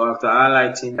 So after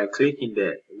highlighting, by clicking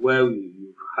there where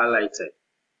you've highlighted,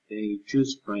 then you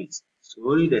choose print. So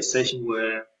only the section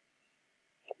where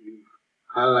you've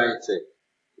highlighted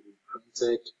will be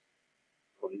printed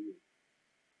for you.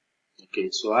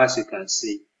 Okay, so as you can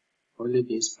see, only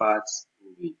these parts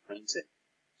will be printed.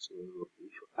 So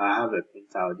if I have a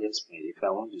printer, I'll just print. If I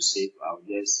want to save, I'll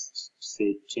just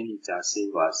change it as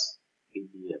save as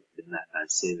PDF, then I can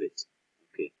save it.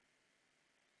 Okay.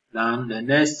 Now the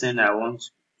next thing I want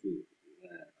to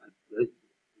address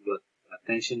your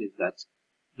attention is that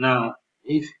now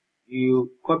if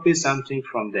you copy something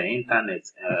from the internet,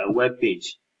 a web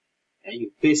page, and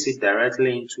you paste it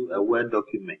directly into a Word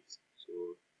document. So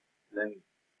let me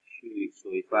show you.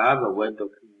 So if I have a Word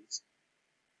document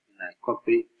and I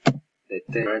copy the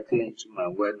text directly into my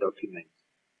Word document.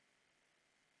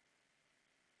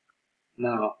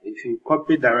 Now, if you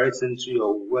copy directly into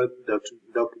your Word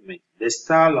document, the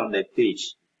style on the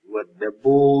page, with the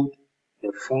bold,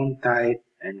 the font type,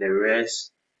 and the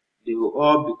rest, they will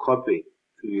all be copied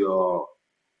to your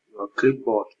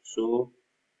clipboard. So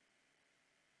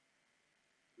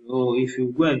if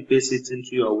you go and paste it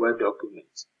into your Word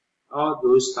document, all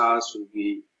those styles will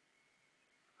be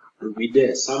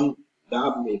there. Some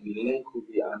that may be linked will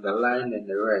be underlined and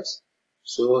the rest.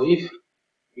 So if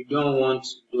you don't want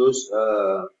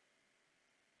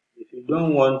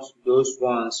those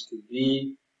ones to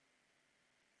be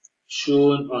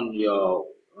shown on your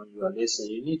lesson,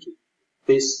 you need to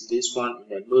paste this one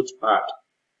in a notepad.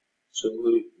 So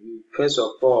you first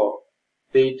of all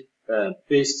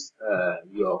paste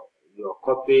your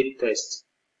copied text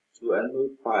to a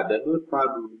notepad. The notepad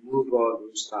will remove all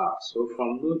those styles. So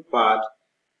from notepad,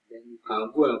 then you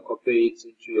can go and copy it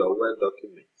into your Word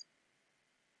document.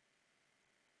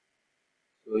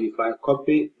 So if I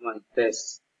copy my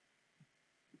text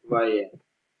over here,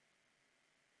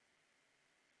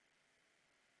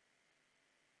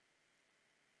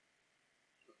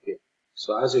 okay.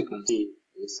 So as you can see,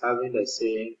 it's having the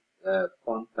same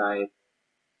font type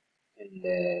and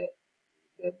the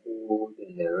bold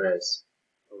and the rest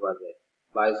over there.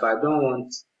 But if I don't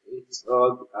want it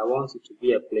all, I want it to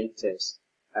be a plain text,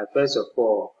 First of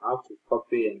all, I have to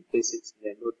copy and paste it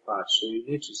in the notepad. So you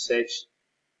need to search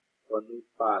for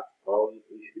notepad, or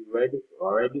if you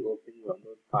already open your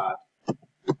notepad,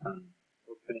 you can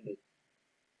open it.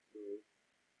 So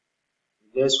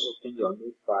you just open your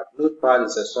notepad. Notepad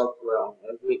is a software on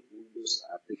every Windows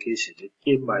application. It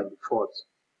came by default.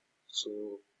 So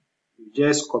you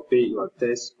just copy your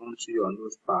text onto your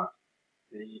notepad.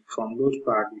 Then from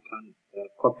notepad you can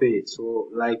copy it. So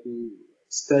like we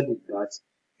studied that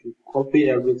to copy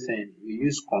everything, we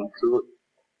use Control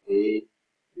A,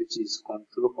 which is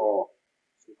Control All.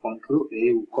 So Control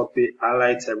A will copy,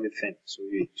 highlight everything. So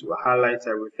it will highlight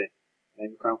everything.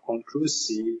 Then you can Control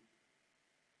C,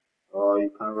 or you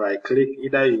can right click.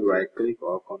 Either you right click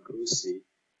or Control C.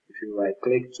 If you right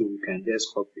click too, you can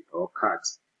just copy or cut.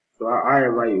 So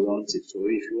however you want it. So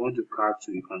if you want to cut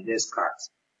too, you can just cut.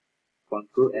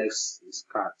 Control X is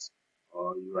cut,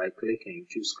 or you right click and you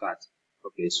choose cut.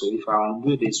 Okay, so if I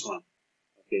undo this one,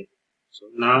 okay, so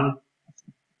now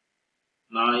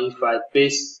if I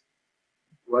paste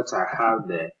what I have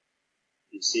there,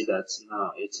 you see that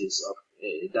now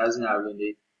it doesn't have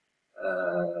any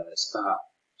star.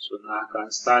 So now I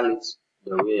can style it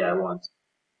the way I want.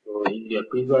 So in the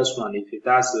previous one, if it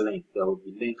has link, there will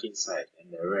be link inside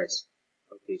and the rest.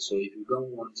 Okay, so if you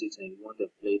don't want it and you want the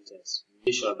plain text,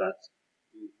 make sure that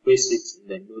you paste it in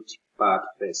the notepad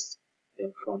first.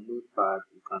 Then from notepad,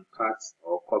 you can cut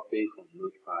or copy from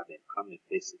notepad and come and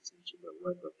paste it into the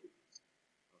Word document.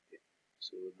 Okay,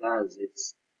 so that's it.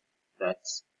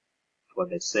 That's for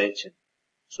the searching.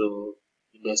 So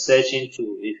in the searching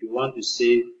tool, if you want to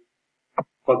save,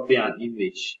 copy an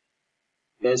image,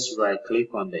 just right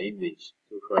click on the image.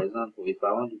 So for example, if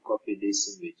I want to copy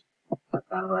this image, I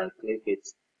can right click it.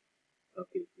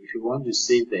 Okay, if you want to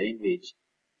save the image,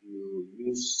 you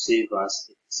use save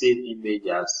image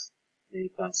as, then you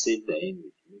can save the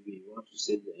image. Maybe you want to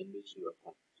save the image to your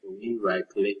phone. So when you right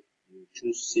click, you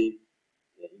choose save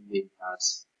the image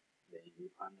as, then you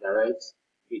can direct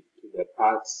it to the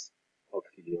parts of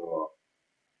your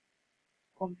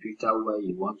computer where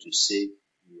you want to save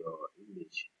your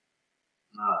image.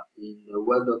 Now in the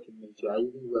Word document, you are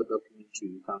using Word document too,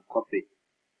 you can copy.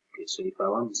 Okay, so if I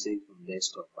want to save from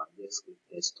desktop, I just click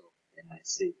desktop and I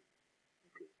save.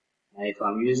 Okay. Now if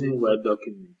I'm using Word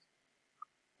document,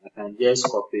 I can just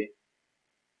copy.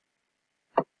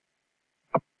 If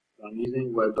I'm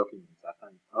using Word document, I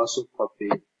can also copy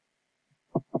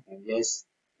and just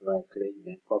right click,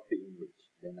 then copy image.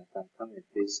 Then I can come and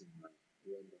paste in my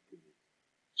Word document.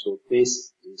 So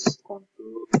paste is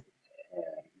Control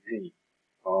V,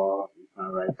 or you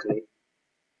can right click,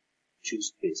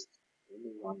 choose paste.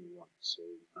 Any one you want. So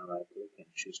you can right click and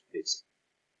choose paste.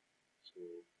 So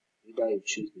either you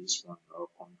choose this one or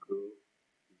Control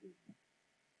V.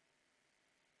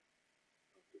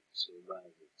 Okay, so that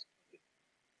is it.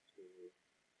 Okay.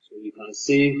 So you can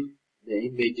save the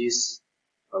images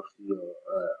of your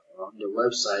on the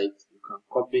website. You can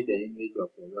copy the image of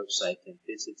your website and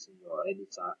paste it in your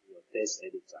editor, your text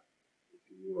editor, if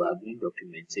you are doing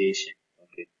documentation.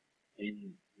 Okay.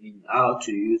 In how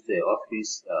to use the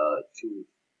Office tool,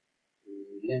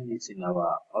 we learn it in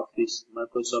our Office,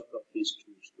 Microsoft Office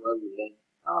tools, where we learn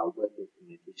our Word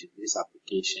document, which is this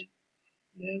application.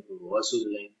 Then we will also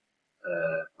learn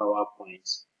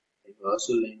PowerPoint. And we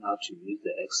also learn how to use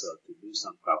the Excel to do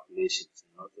some calculations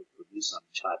and also produce some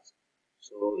charts.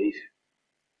 So if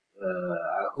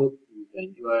I hope you've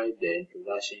enjoyed the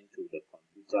introduction to the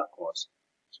computer course.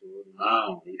 So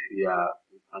now if you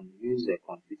can use the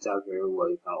computer very well,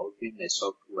 you can open the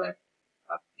software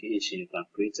application, you can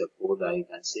create a folder, you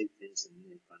can save things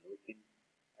in it, you can open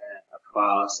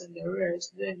files and the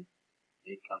rest. Then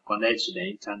you can connect to the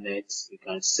internet, you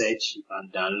can search, you can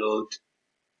download.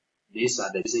 These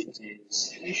are the basic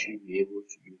things you should be able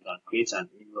to do. You can create an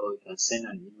email, you can send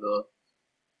an email,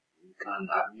 you can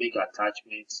make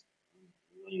attachments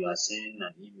when you are sending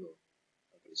an email.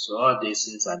 Okay, so all these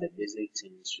things are the basic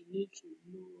things you need to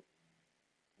know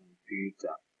in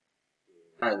computer. So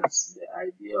that's the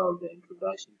idea of the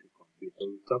introduction to computer.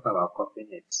 We talk about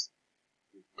copying it.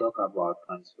 We talk about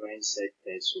transferring set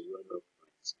text to Word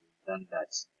documents. We've done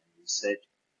that. And we said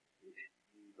if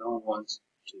you don't want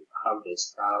to have the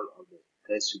style of the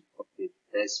text you copy,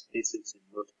 just paste it in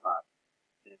Notepad.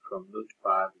 Then from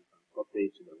Notepad, you can copy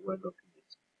it to the Word document.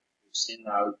 You've seen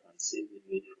how you can save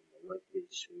image from the web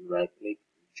page. So you right click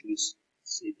and choose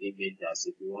save image as.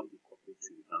 If you want to copy to,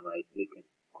 you can right click and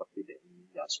copy the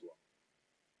image as well.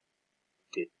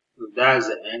 Okay, so that's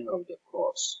the end of the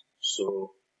course.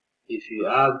 So if you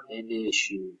have any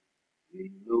issue,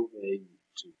 you know where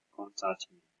to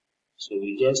contact me. So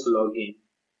you just log in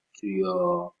to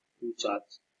your chat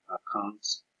account.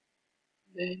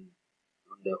 Then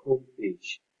on the home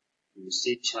page, you will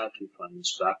see chat with an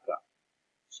instructor.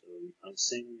 So you can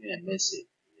send me a message,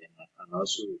 then I can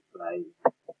also reply you.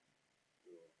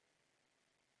 So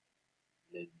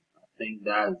then I think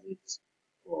that's it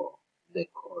for the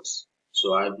course.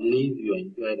 So I believe you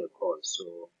enjoy the course.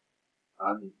 So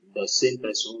I'm the same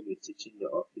person who will be teaching the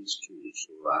Office too.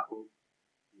 So I hope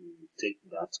you will take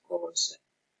that course, and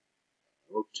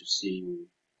I hope to see you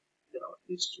in the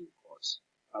Office 2 course.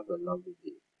 Have a lovely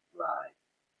day. Bye.